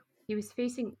door. He was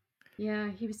facing, yeah,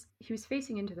 he was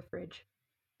facing into the fridge.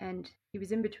 and he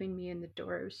was in between me and the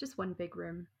door. It was just one big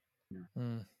room, you know,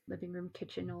 Mm. living room,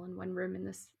 kitchen, all in one room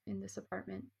in this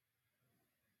apartment.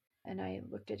 And I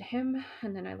looked at him,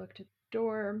 and then I looked at the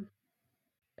door.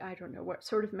 I don't know what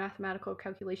sort of mathematical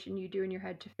calculation you do in your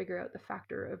head to figure out the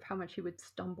factor of how much he would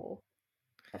stumble.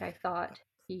 But I thought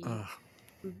he Uh,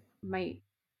 might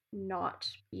not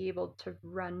be able to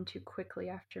run too quickly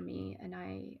after me, and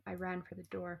I ran for the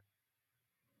door.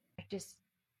 I just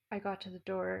I got to the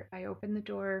door, I opened the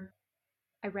door,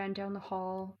 I ran down the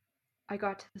hall, I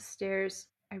got to the stairs,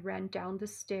 I ran down the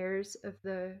stairs of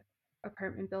the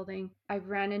apartment building. I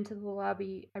ran into the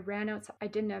lobby. I ran outside. I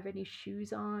didn't have any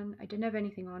shoes on. I didn't have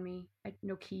anything on me. I had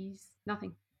no keys,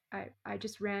 nothing. I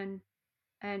just ran,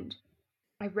 and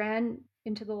I ran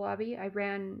into the lobby. I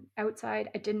ran outside.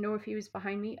 I didn't know if he was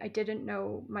behind me. I didn't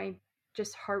know. My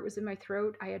just heart was in my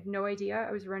throat. I had no idea.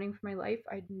 I was running for my life.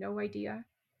 I had no idea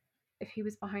if he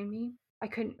was behind me. I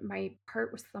couldn't. My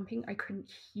heart was thumping. I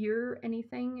couldn't hear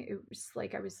anything. It was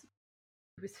like it was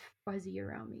fuzzy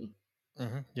around me.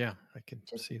 yeah, I can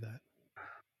Just see that.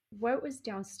 what was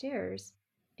downstairs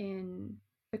in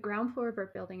the ground floor of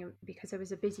our building, because it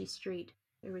was a busy street,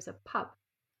 there was a pub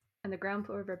on the ground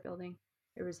floor of our building.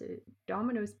 There was a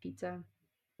Domino's pizza,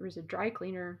 there was a dry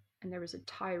cleaner, and there was a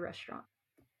Thai restaurant.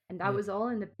 And that Mm. was all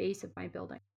in the base of my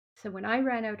building. So when I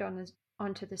ran out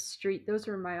onto the street, those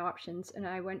were my options, and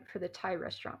I went for the Thai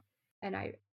restaurant. And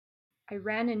I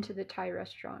ran into the Thai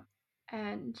restaurant,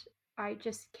 and I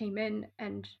just came in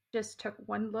and just took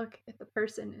one look at the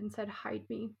person and said, "Hide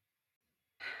me."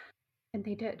 And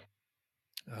they did.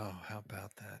 Oh, how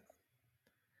about that?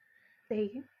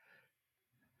 They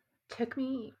took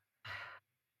me,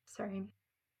 sorry,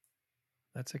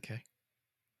 That's okay.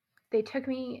 they took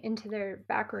me into their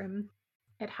back room.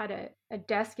 It had a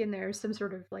desk in there, some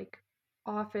sort of like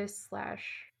office slash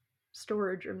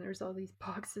storage room. There's all these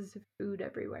boxes of food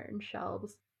everywhere and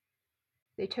shelves.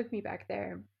 They took me back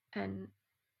there, and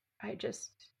I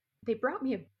just, they brought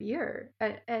me a beer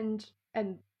and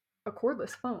a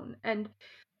cordless phone. And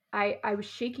I was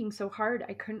shaking so hard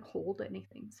I couldn't hold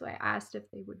anything. So I asked if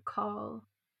they would call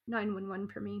 911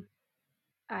 for me.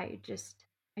 I just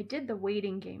I did the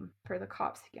waiting game for the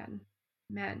cops again.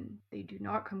 Men, they do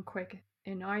not come quick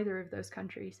in either of those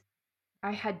countries.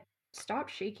 I had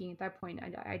stopped shaking at that point,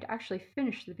 and I'd actually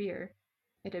finished the beer.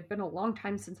 It had been a long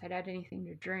time since I'd had anything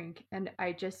to drink, and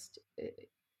I just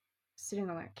sitting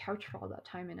on that couch for all that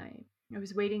time, and I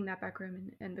was waiting in that back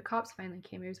room, and the cops finally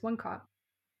came. It was one cop.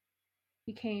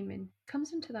 He came and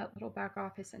comes into that little back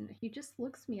office, and he just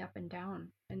looks me up and down,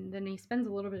 and then he spends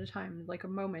a little bit of time, like a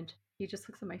moment. He just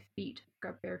looks at my feet,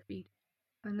 got bare feet,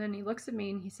 and then he looks at me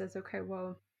and he says, "Okay,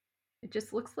 well, it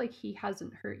just looks like he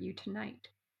hasn't hurt you tonight.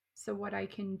 So what I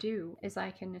can do is I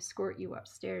can escort you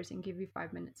upstairs and give you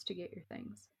 5 minutes to get your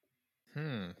things."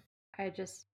 Hmm. I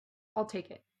just, I'll take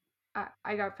it.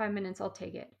 I got 5 minutes. I'll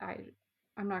take it.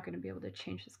 I'm not going to be able to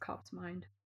change this cop's mind.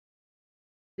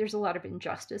 There's a lot of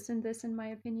injustice in this, in my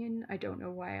opinion. I don't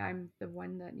know why I'm the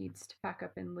one that needs to pack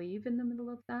up and leave in the middle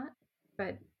of that,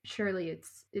 but surely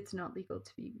it's not legal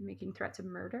to be making threats of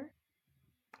murder.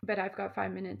 But I've got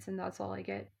 5 minutes, and that's all I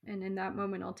get. And in that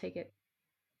moment, I'll take it.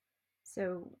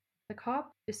 So the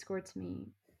cop escorts me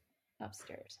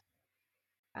upstairs.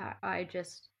 I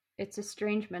just, it's a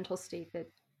strange mental state that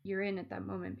you're in at that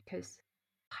moment, because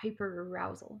hyper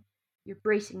arousal. You're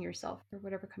bracing yourself for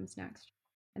whatever comes next.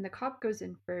 And the cop goes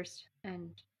in first and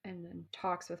then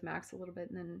talks with Max a little bit,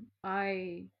 and then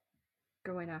I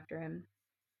go in after him.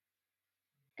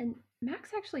 And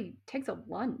Max actually takes a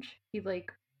lunge. He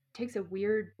like takes a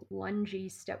weird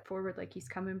lungy step forward like he's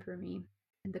coming for me.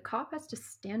 And the cop has to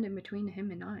stand in between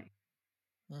him and I.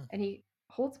 Mm. And he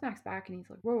holds Max back, and he's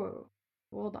like, "Whoa, whoa,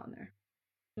 whoa, hold on there.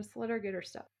 Just let her get her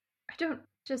stuff." I don't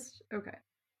just okay.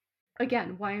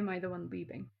 Again, why am I the one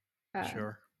leaving? Uh,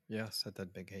 Sure. Yes,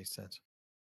 that make any sense.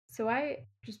 so I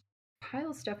just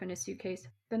pile stuff in a suitcase.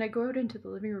 Then I go out into the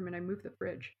living room and I move the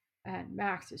fridge. And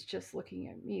Max is just looking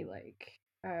at me like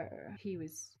he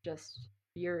was just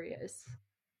furious.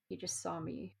 He just saw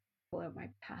me pull out my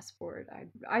passport.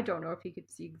 I don't know if he could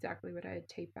see exactly what I had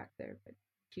taped back there, but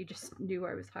he just knew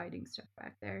I was hiding stuff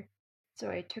back there.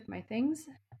 So I took my things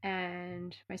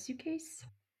and my suitcase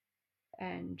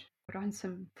and put on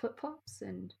some flip flops,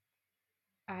 and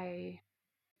I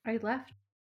I left.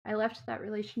 I left that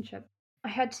relationship. I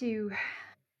had to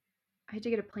I had to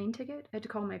get a plane ticket. I had to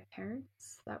call my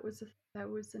parents. That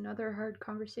was another hard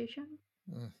conversation.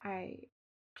 Mm. I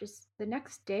just the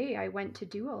next day I went to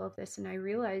do all of this, and I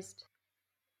realized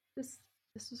this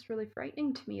this was really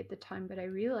frightening to me at the time, but I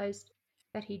realized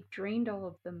that he drained all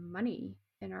of the money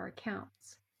in our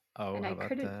accounts, Oh, and how I about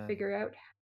couldn't that? figure out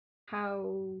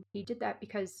how he did that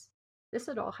because this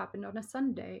had all happened on a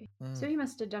Sunday. So Mm. he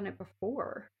must have done it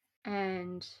before.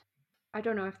 And I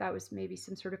don't know if that was maybe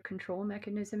some sort of control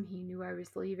mechanism. He knew I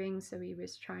was leaving, so he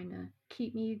was trying to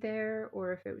keep me there,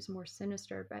 or if it was more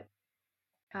sinister. But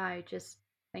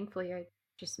thankfully, I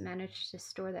just managed to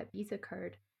store that Visa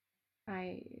card.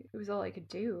 It was all I could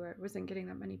do. I wasn't getting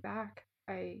that money back.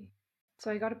 So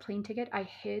I got a plane ticket. I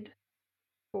hid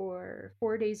for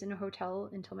 4 days in a hotel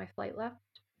until my flight left.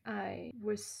 I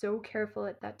was so careful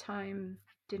at that time,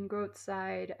 didn't go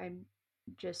outside.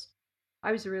 Just,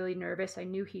 I was really nervous. I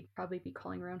knew he'd probably be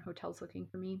calling around hotels looking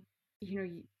for me.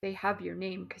 They have your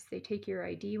name because they take your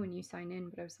ID when you sign in,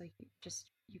 but I was like,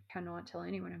 you cannot tell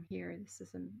anyone I'm here. This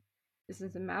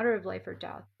is a matter of life or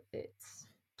death.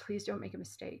 Please don't make a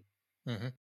mistake. Hmm.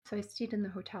 So I stayed in the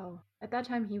hotel. At that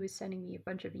time, he was sending me a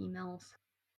bunch of emails.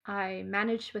 I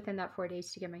managed within that 4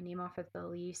 days to get my name off of the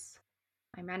lease.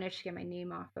 I managed to get my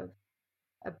name off of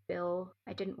a bill.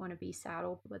 I didn't want to be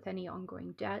saddled with any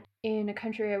ongoing debt in a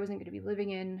country I wasn't going to be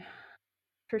living in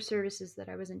for services that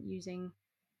I wasn't using.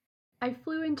 I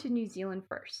flew into New Zealand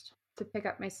first to pick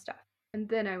up my stuff, and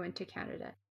then I went to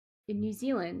Canada. In New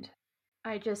Zealand,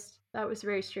 that was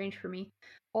very strange for me.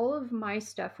 All of my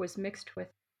stuff was mixed with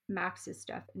Max's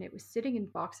stuff, and it was sitting in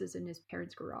boxes in his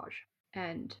parents' garage.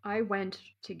 And I went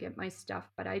to get my stuff,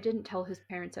 but I didn't tell his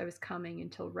parents I was coming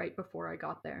until right before I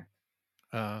got there.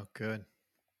 Oh, good.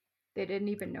 They didn't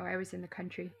even know I was in the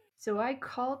country. So I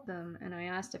called them and I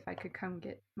asked if I could come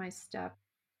get my stuff.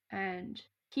 And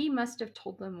he must have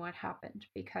told them what happened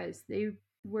because they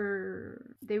were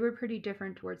pretty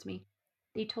different towards me.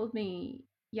 They told me,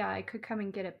 yeah, I could come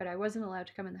and get it, but I wasn't allowed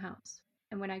to come in the house.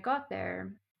 And when I got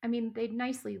there, I mean, they'd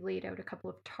nicely laid out a couple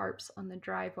of tarps on the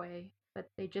driveway, but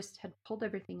they just had pulled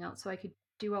everything out so I could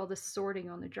do all the sorting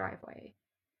on the driveway.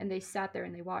 And they sat there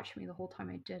and they watched me the whole time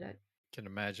I did it. Can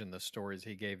imagine the stories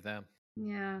he gave them.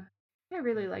 Yeah. I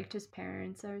really liked his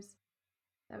parents.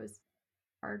 That was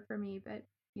hard for me, but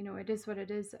it is what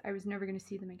it is. I was never going to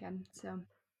see them again. So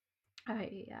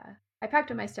I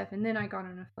packed up my stuff and then I got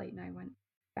on a flight and I went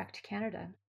back to Canada.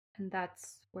 And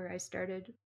that's where I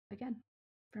started again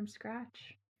from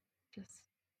scratch. Just,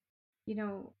 you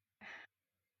know,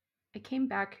 I came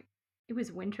back. It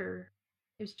was winter.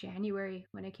 It was January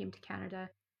when I came to Canada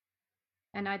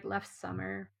and I'd left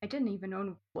summer. I didn't even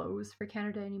own clothes for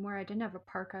Canada anymore. I didn't have a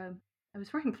parka. I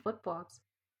was wearing flip flops.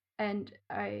 And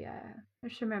I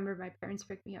just remember my parents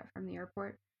picked me up from the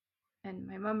airport, and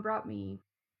my mom brought me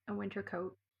a winter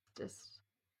coat. Just,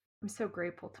 I'm so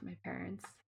grateful to my parents.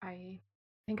 I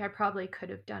think I probably could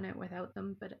have done it without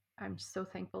them, but I'm so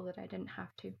thankful that I didn't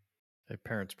have to. Your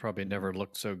parents probably never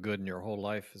looked so good in your whole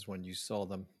life as when you saw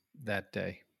them that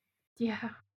day. Yeah,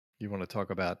 You want to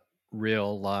talk about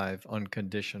real, live,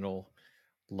 unconditional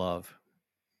love,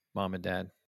 mom and dad.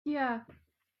 yeah.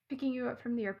 Picking you up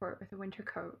from the airport with a winter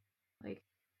coat. Like,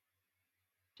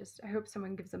 I hope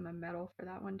someone gives them a medal for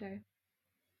that one day.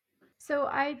 So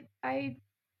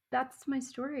that's my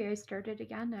story. I started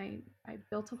again. I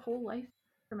built a whole life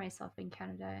for myself in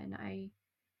Canada, and I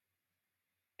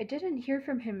didn't hear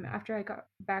from him after I got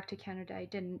back to Canada. I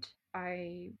didn't.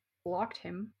 I blocked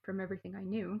him from everything I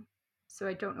knew, so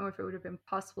I don't know if it would have been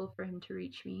possible for him to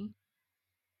reach me.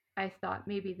 I thought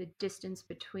maybe the distance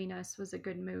between us was a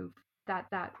good move.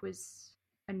 That was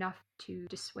enough to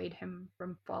dissuade him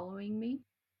from following me.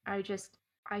 I just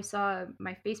I saw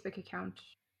my Facebook account.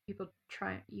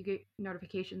 You get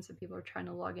notifications that people are trying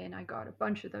to log in. I got a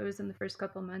bunch of those in the first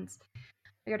couple months.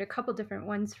 I got a couple different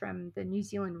ones from the New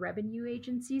Zealand Revenue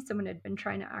Agency. Someone had been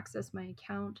trying to access my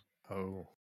account. Oh.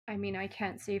 I mean, I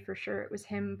can't say for sure it was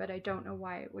him, but I don't know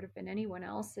why it would have been anyone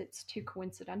else. It's too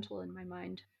coincidental in my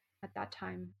mind at that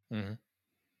time. Hmm.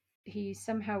 He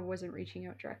somehow wasn't reaching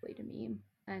out directly to me,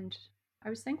 and I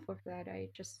was thankful for that. I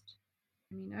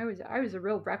mean, I was a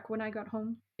real wreck when I got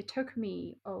home. It took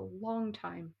me a long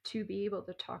time to be able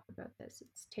to talk about this.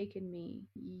 It's taken me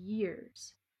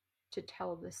years to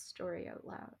tell this story out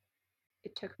loud.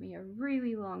 It took me a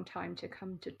really long time to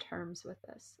come to terms with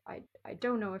this. I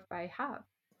don't know if I have,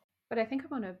 but I think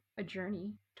I'm on a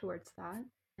journey towards that.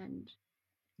 And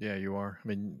Yeah, you are. I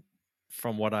mean,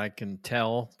 from what I can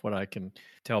tell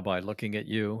by looking at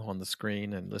you on the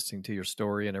screen and listening to your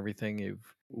story and everything,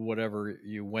 whatever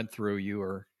you went through, you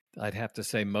are, I'd have to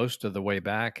say, most of the way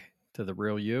back to the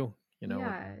real you.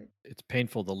 yeah, It's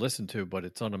painful to listen to, but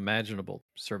it's unimaginable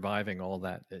surviving all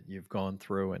that you've gone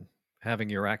through and having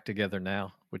your act together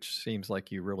now, which seems like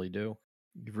you really do.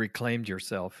 You've reclaimed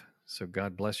yourself. So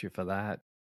God bless you for that.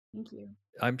 thank you.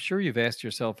 I'm sure you've asked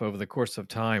yourself over the course of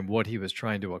time what he was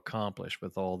trying to accomplish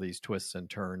with all these twists and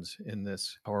turns in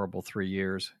this horrible 3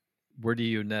 years. Where do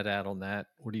you net out on that?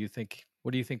 What do you think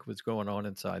was going on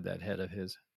inside that head of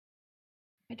his?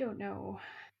 I don't know.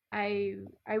 I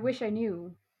wish I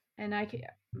knew. And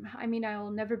I mean,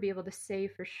 I'll never be able to say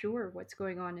for sure what's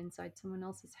going on inside someone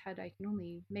else's head. I can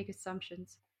only make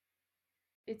assumptions.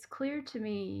 It's clear to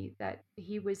me that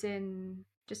he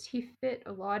fit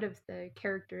a lot of the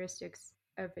characteristics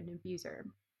of an abuser.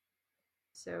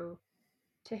 So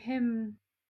to him,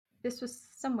 this was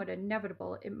somewhat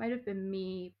inevitable. It might have been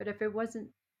me, but if it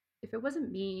wasn't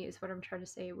me, is what I'm trying to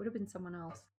say, it would have been someone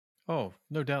else. Oh,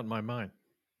 no doubt in my mind.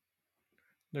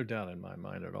 No doubt in my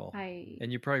mind at all. I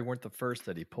And you probably weren't the first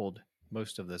that he pulled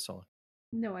most of this on.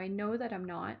 No, I know that I'm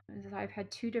not. As I've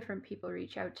had two different people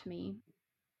reach out to me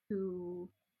who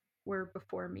were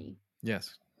before me,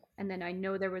 Yes. and then I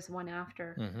know there was one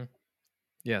after. Hmm.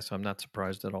 Yes, I'm not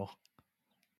surprised at all.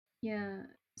 Yeah,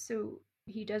 so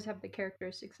he does have the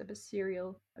characteristics of a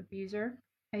serial abuser.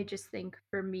 I just think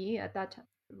for me at that time,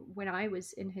 when I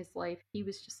was in his life, he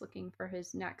was just looking for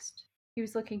his next. He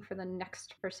was looking for the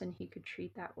next person he could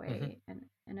treat that Hmm. way,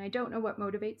 and I don't know what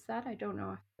motivates that. I don't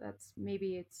know if that's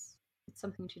maybe it's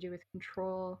something to do with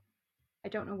control. I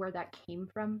don't know where that came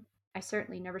from. I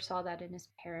certainly never saw that in his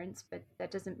parents, but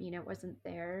that doesn't mean it wasn't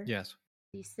there. Yes.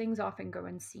 These things often go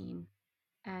unseen,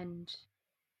 and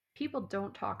people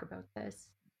don't talk about this.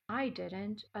 I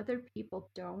didn't. Other people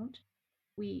don't.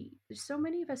 So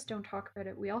many of us don't talk about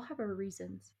it. We all have our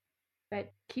reasons,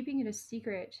 but keeping it a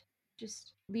secret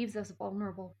just leaves us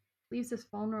vulnerable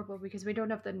because we don't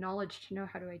have the knowledge to know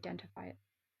how to identify it.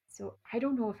 So I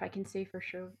don't know if I can say for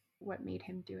sure what made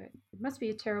him do it. It must be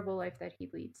a terrible life that he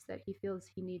leads, that he feels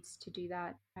he needs to do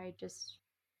that. I just,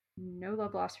 no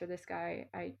love lost for this guy.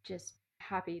 I just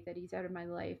happy that he's out of my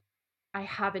life. I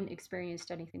haven't experienced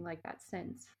anything like that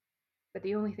since. But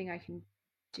the only thing I can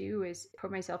do is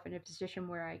put myself in a position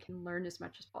where I can learn as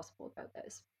much as possible about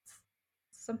this.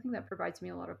 It's something that provides me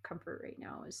a lot of comfort right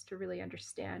now is to really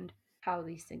understand how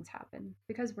these things happen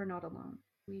because we're not alone.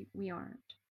 We aren't.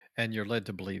 And you're led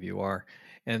to believe you are.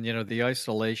 And, the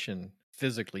isolation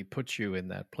physically puts you in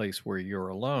that place where you're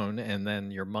alone. And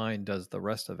then your mind does the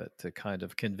rest of it to kind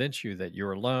of convince you that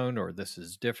you're alone or this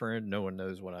is different. No one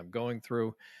knows what I'm going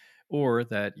through, or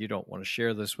that you don't want to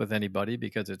share this with anybody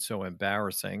because it's so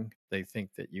embarrassing. They think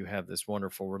that you have this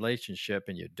wonderful relationship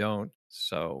and you don't.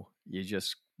 So you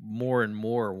just more and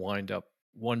more wind up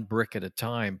one brick at a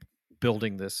time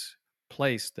building this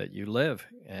place that you live.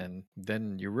 And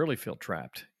then you really feel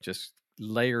trapped, just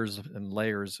layers and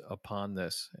layers upon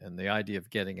this. And the idea of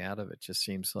getting out of it just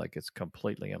seems like it's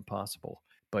completely impossible.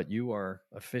 But you are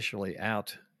officially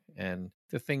out. And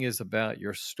the thing is about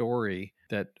your story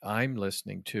that I'm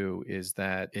listening to is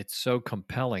that it's so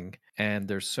compelling and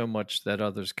there's so much that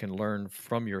others can learn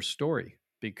from your story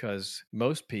because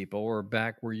most people are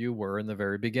back where you were in the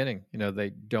very beginning.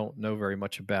 They don't know very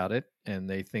much about it and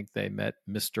they think they met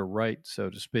Mr. Right, so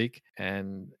to speak.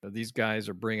 And these guys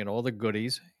are bringing all the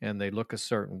goodies and they look a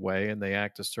certain way and they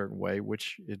act a certain way,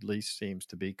 which at least seems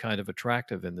to be kind of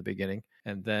attractive in the beginning.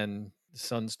 And then the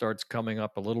sun starts coming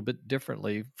up a little bit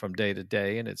differently from day to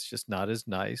day and it's just not as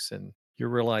nice. And you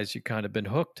realize you kind of been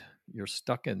hooked. You're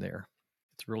stuck in there.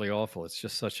 It's really awful. It's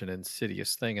just such an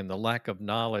insidious thing. And the lack of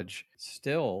knowledge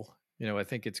still, I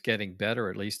think it's getting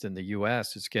better, at least in the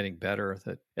US. It's getting better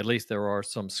that at least there are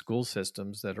some school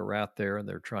systems that are out there and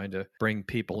they're trying to bring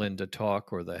people in to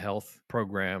talk, or the health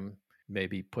program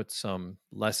maybe put some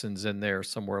lessons in there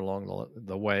somewhere along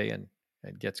the way and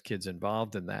gets kids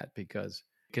involved in that because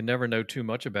you can never know too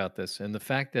much about this. And the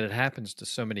fact that it happens to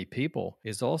so many people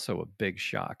is also a big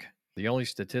shock. The only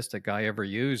statistic I ever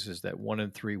use is that 1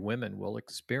 in 3 women will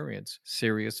experience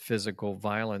serious physical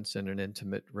violence in an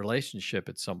intimate relationship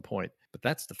at some point. But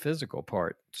that's the physical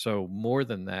part. So, more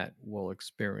than that, will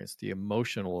experience the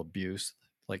emotional abuse,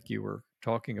 like you were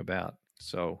talking about.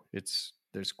 So,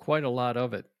 there's quite a lot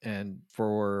of it. And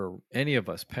for any of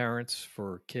us, parents,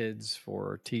 for kids,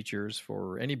 for teachers,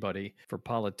 for anybody, for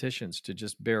politicians to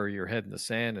just bury your head in the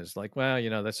sand is like, well,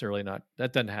 that's really not,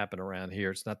 that doesn't happen around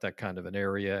here. It's not that kind of an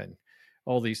area. And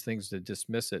all these things to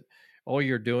dismiss it. All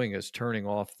you're doing is turning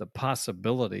off the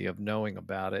possibility of knowing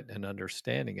about it and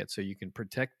understanding it so you can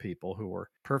protect people who are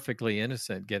perfectly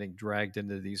innocent getting dragged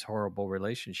into these horrible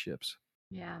relationships.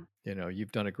 Yeah.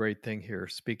 You've done a great thing here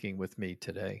speaking with me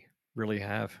today. Really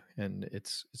have. And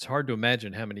it's hard to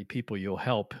imagine how many people you'll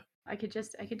help. I can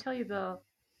tell you, Bill,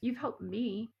 you've helped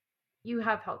me. You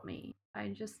have helped me.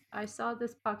 I saw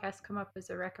this podcast come up as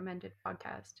a recommended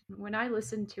podcast. When I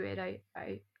listened to it,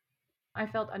 I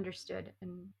felt understood,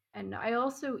 and I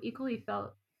also equally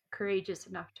felt courageous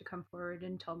enough to come forward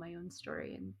and tell my own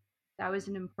story, and that was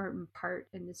an important part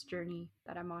in this journey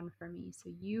that I'm on for me. So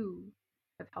you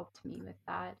have helped me with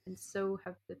that, and so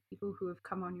have the people who have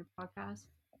come on your podcast.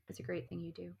 It's a great thing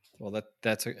you do. Well,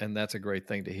 that's a great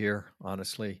thing to hear,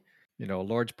 honestly. A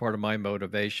large part of my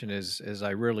motivation is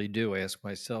I really do ask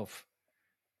myself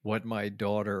what my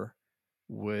daughter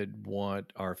would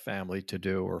want our family to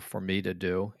do or for me to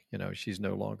do. She's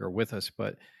no longer with us,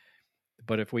 but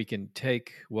if we can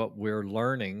take what we're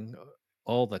learning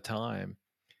all the time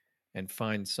and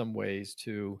find some ways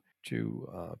to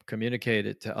communicate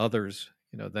it to others,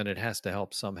 then it has to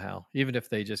help somehow. Even if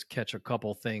they just catch a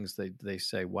couple things, they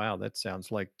say, "Wow, that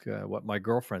sounds like what my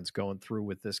girlfriend's going through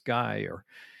with this guy,"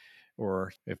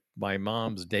 or if my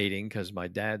mom's dating because my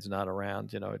dad's not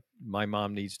around, my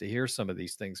mom needs to hear some of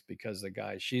these things because the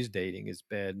guy she's dating is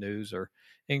bad news. And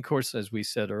of course, as we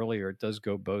said earlier, it does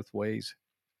go both ways.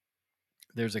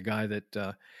 There's a guy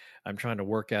that I'm trying to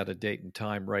work out a date and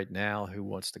time right now who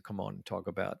wants to come on and talk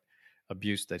about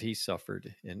abuse that he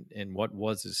suffered in what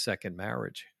was his second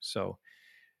marriage. So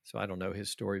I don't know his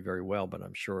story very well, but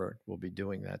I'm sure we'll be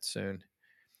doing that soon.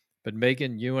 But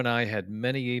Meagan, you and I had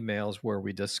many emails where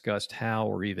we discussed how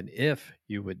or even if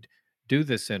you would do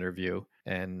this interview.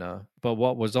 And but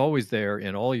what was always there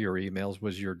in all your emails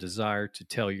was your desire to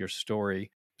tell your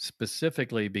story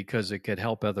specifically because it could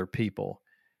help other people.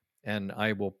 And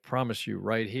I will promise you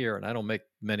right here, and I don't make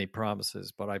many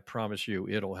promises, but I promise you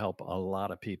it'll help a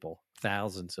lot of people,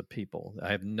 thousands of people.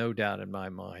 I have no doubt in my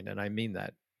mind, and I mean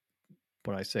that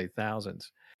when I say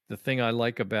thousands. The thing I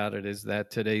like about it is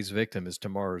that today's victim is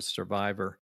tomorrow's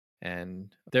survivor.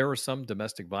 And there are some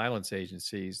domestic violence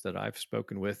agencies that I've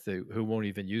spoken with who won't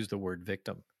even use the word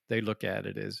victim. They look at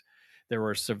it as there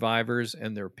are survivors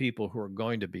and there are people who are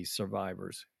going to be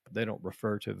survivors. They don't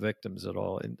refer to victims at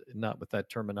all, and not with that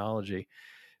terminology.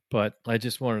 But I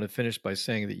just wanted to finish by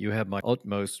saying that you have my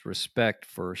utmost respect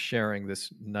for sharing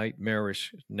this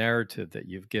nightmarish narrative that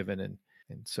you've given. And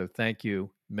so thank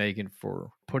you, Meagan,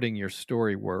 for putting your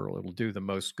story where it'll do the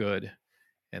most good.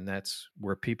 And that's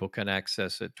where people can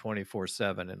access it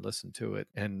 24/7 and listen to it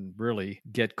and really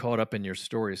get caught up in your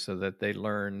story so that they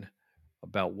learn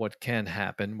about what can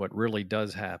happen, what really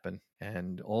does happen,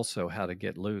 and also how to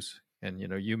get loose. And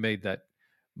you made that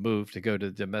move to go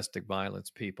to domestic violence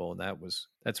people, and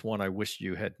that's one I wish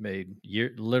you had made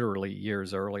literally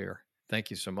years earlier.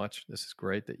 Thank you so much. This is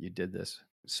great that you did this.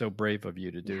 So brave of you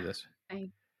to do Yeah, this.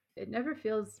 I it never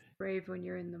feels brave when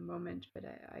you're in the moment, but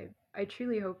I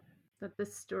truly hope that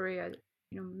this story,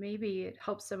 maybe it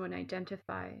helps someone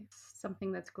identify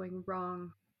something that's going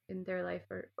wrong in their life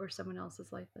or someone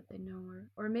else's life that they know,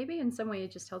 or maybe in some way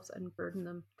it just helps unburden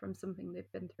them from something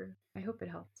they've been through. I hope it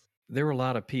helps. There are a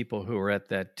lot of people who are at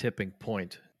that tipping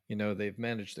point. They've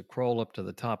managed to crawl up to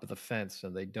the top of the fence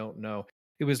and they don't know.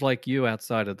 It was like you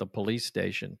outside of the police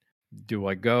station. Do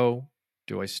I go?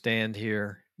 Do I stand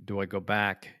here? Do I go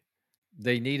back?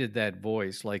 They needed that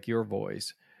voice, like your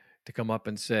voice, to come up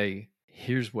and say,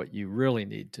 here's what you really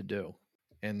need to do.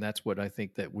 And that's what I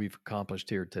think that we've accomplished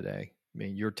here today. I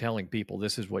mean, you're telling people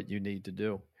this is what you need to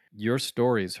do. Your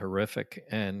story is horrific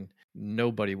and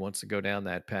nobody wants to go down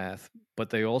that path, but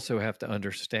they also have to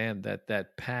understand that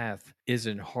that path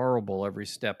isn't horrible every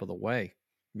step of the way.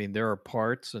 I mean, there are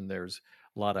parts and there's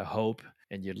a lot of hope,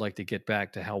 and you'd like to get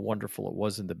back to how wonderful it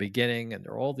was in the beginning. And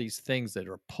there are all these things that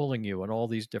are pulling you in all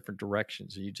these different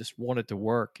directions. And you just want it to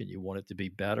work and you want it to be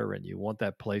better and you want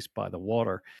that place by the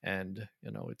water. And,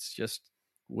 it's just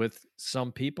with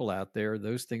some people out there,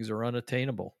 those things are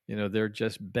unattainable. They're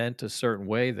just bent a certain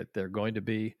way that they're going to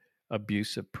be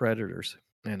abusive predators.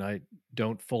 And I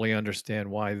don't fully understand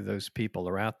why those people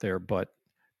are out there, but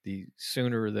the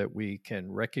sooner that we can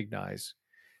recognize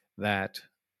that,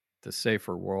 the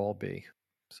safer we'll all be.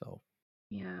 So,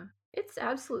 Yeah. It's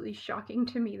absolutely shocking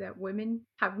to me that women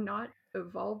have not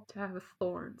evolved to have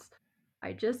thorns.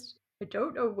 I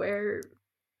don't know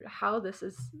how this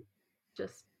is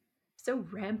just so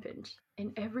rampant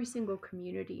in every single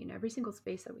community, in every single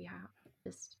space that we have.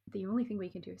 Just the only thing we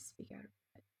can do is speak out.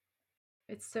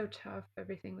 It's so tough,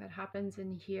 everything that happens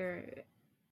in here.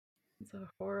 It's a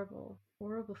horrible,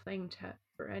 horrible thing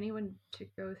for anyone to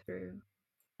go through.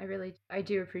 I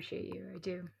do appreciate you. I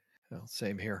do. well,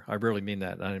 same here. I really mean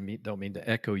that. Don't mean to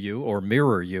echo you or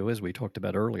mirror you, as we talked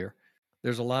about earlier.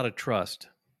 There's a lot of trust.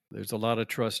 There's a lot of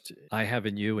trust I have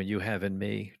in you and you have in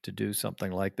me to do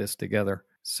something like this together.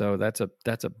 So that's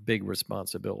a big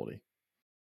responsibility.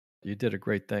 You did a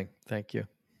great thing. Thank you.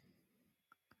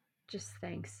 Just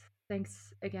thanks.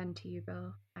 Thanks again to you,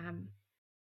 Bill.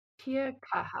 Kia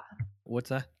kaha. What's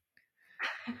that?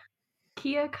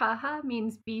 Kia kaha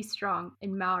means be strong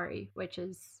in Maori, which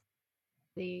is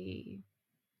the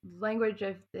language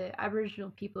of the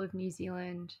Aboriginal people of New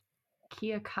Zealand.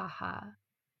 Kia kaha.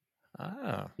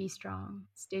 Ah, Be strong.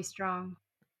 Stay strong.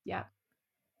 Yeah.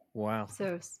 wow.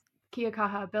 So kia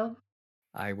kaha, Bill.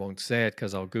 I won't say it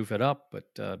because I'll goof it up,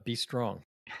 but be strong.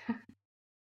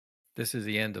 This is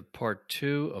the end of part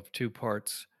 2 of 2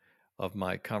 parts of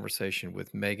my conversation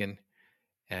with Meagan.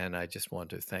 And I just want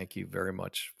to thank you very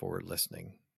much for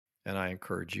listening. And I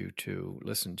encourage you to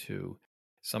listen to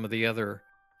some of the other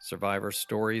survivor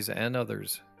stories and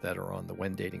others that are on the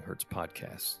When Dating Hurts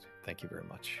podcast. Thank you very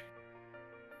much.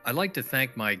 I'd like to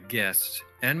thank my guests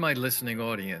and my listening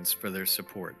audience for their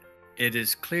support. It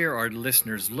is clear our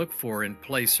listeners look for and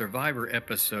play survivor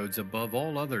episodes above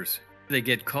all others. They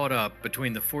get caught up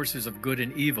between the forces of good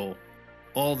and evil,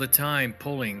 all the time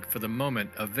pulling for the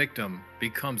moment a victim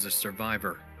becomes a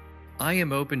survivor. I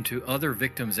am open to other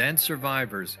victims and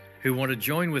survivors who want to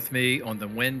join with me on the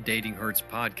When Dating Hurts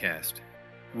podcast.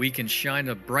 We can shine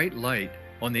a bright light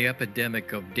on the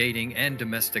epidemic of dating and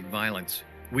domestic violence.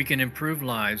 We can improve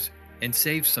lives and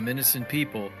save some innocent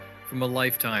people from a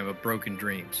lifetime of broken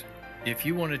dreams. If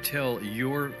you want to tell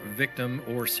your victim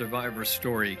or survivor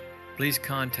story, please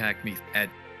contact me at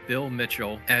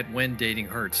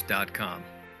billmitchell@whendatinghurts.com.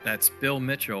 That's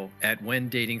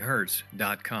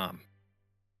billmitchell@whendatinghurts.com.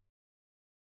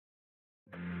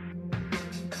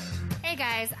 Hey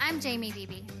guys, I'm Jamie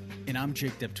Beebe. And I'm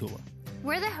Jake Deptula.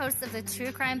 We're the hosts of the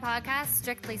true crime podcast,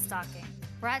 Strictly Stalking,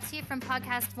 brought to you from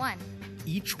Podcast One.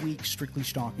 Each week, Strictly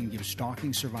Stalking gives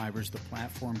stalking survivors the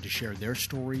platform to share their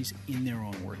stories in their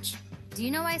own words. Do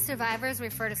you know why survivors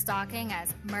refer to stalking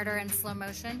as murder in slow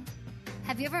motion?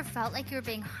 Have you ever felt like you were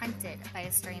being hunted by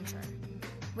a stranger?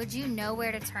 Would you know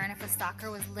where to turn if a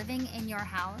stalker was living in your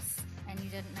house and you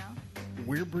didn't know?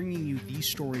 We're bringing you these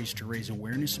stories to raise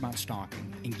awareness about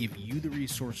stalking and give you the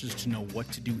resources to know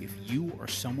what to do if you or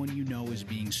someone you know is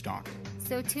being stalked.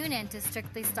 So tune in to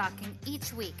Strictly Stalking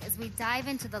each week as we dive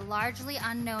into the largely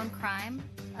unknown crime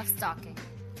of stalking.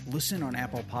 Listen on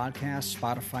Apple Podcasts,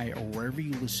 Spotify, or wherever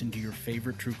you listen to your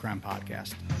favorite true crime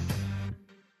podcast.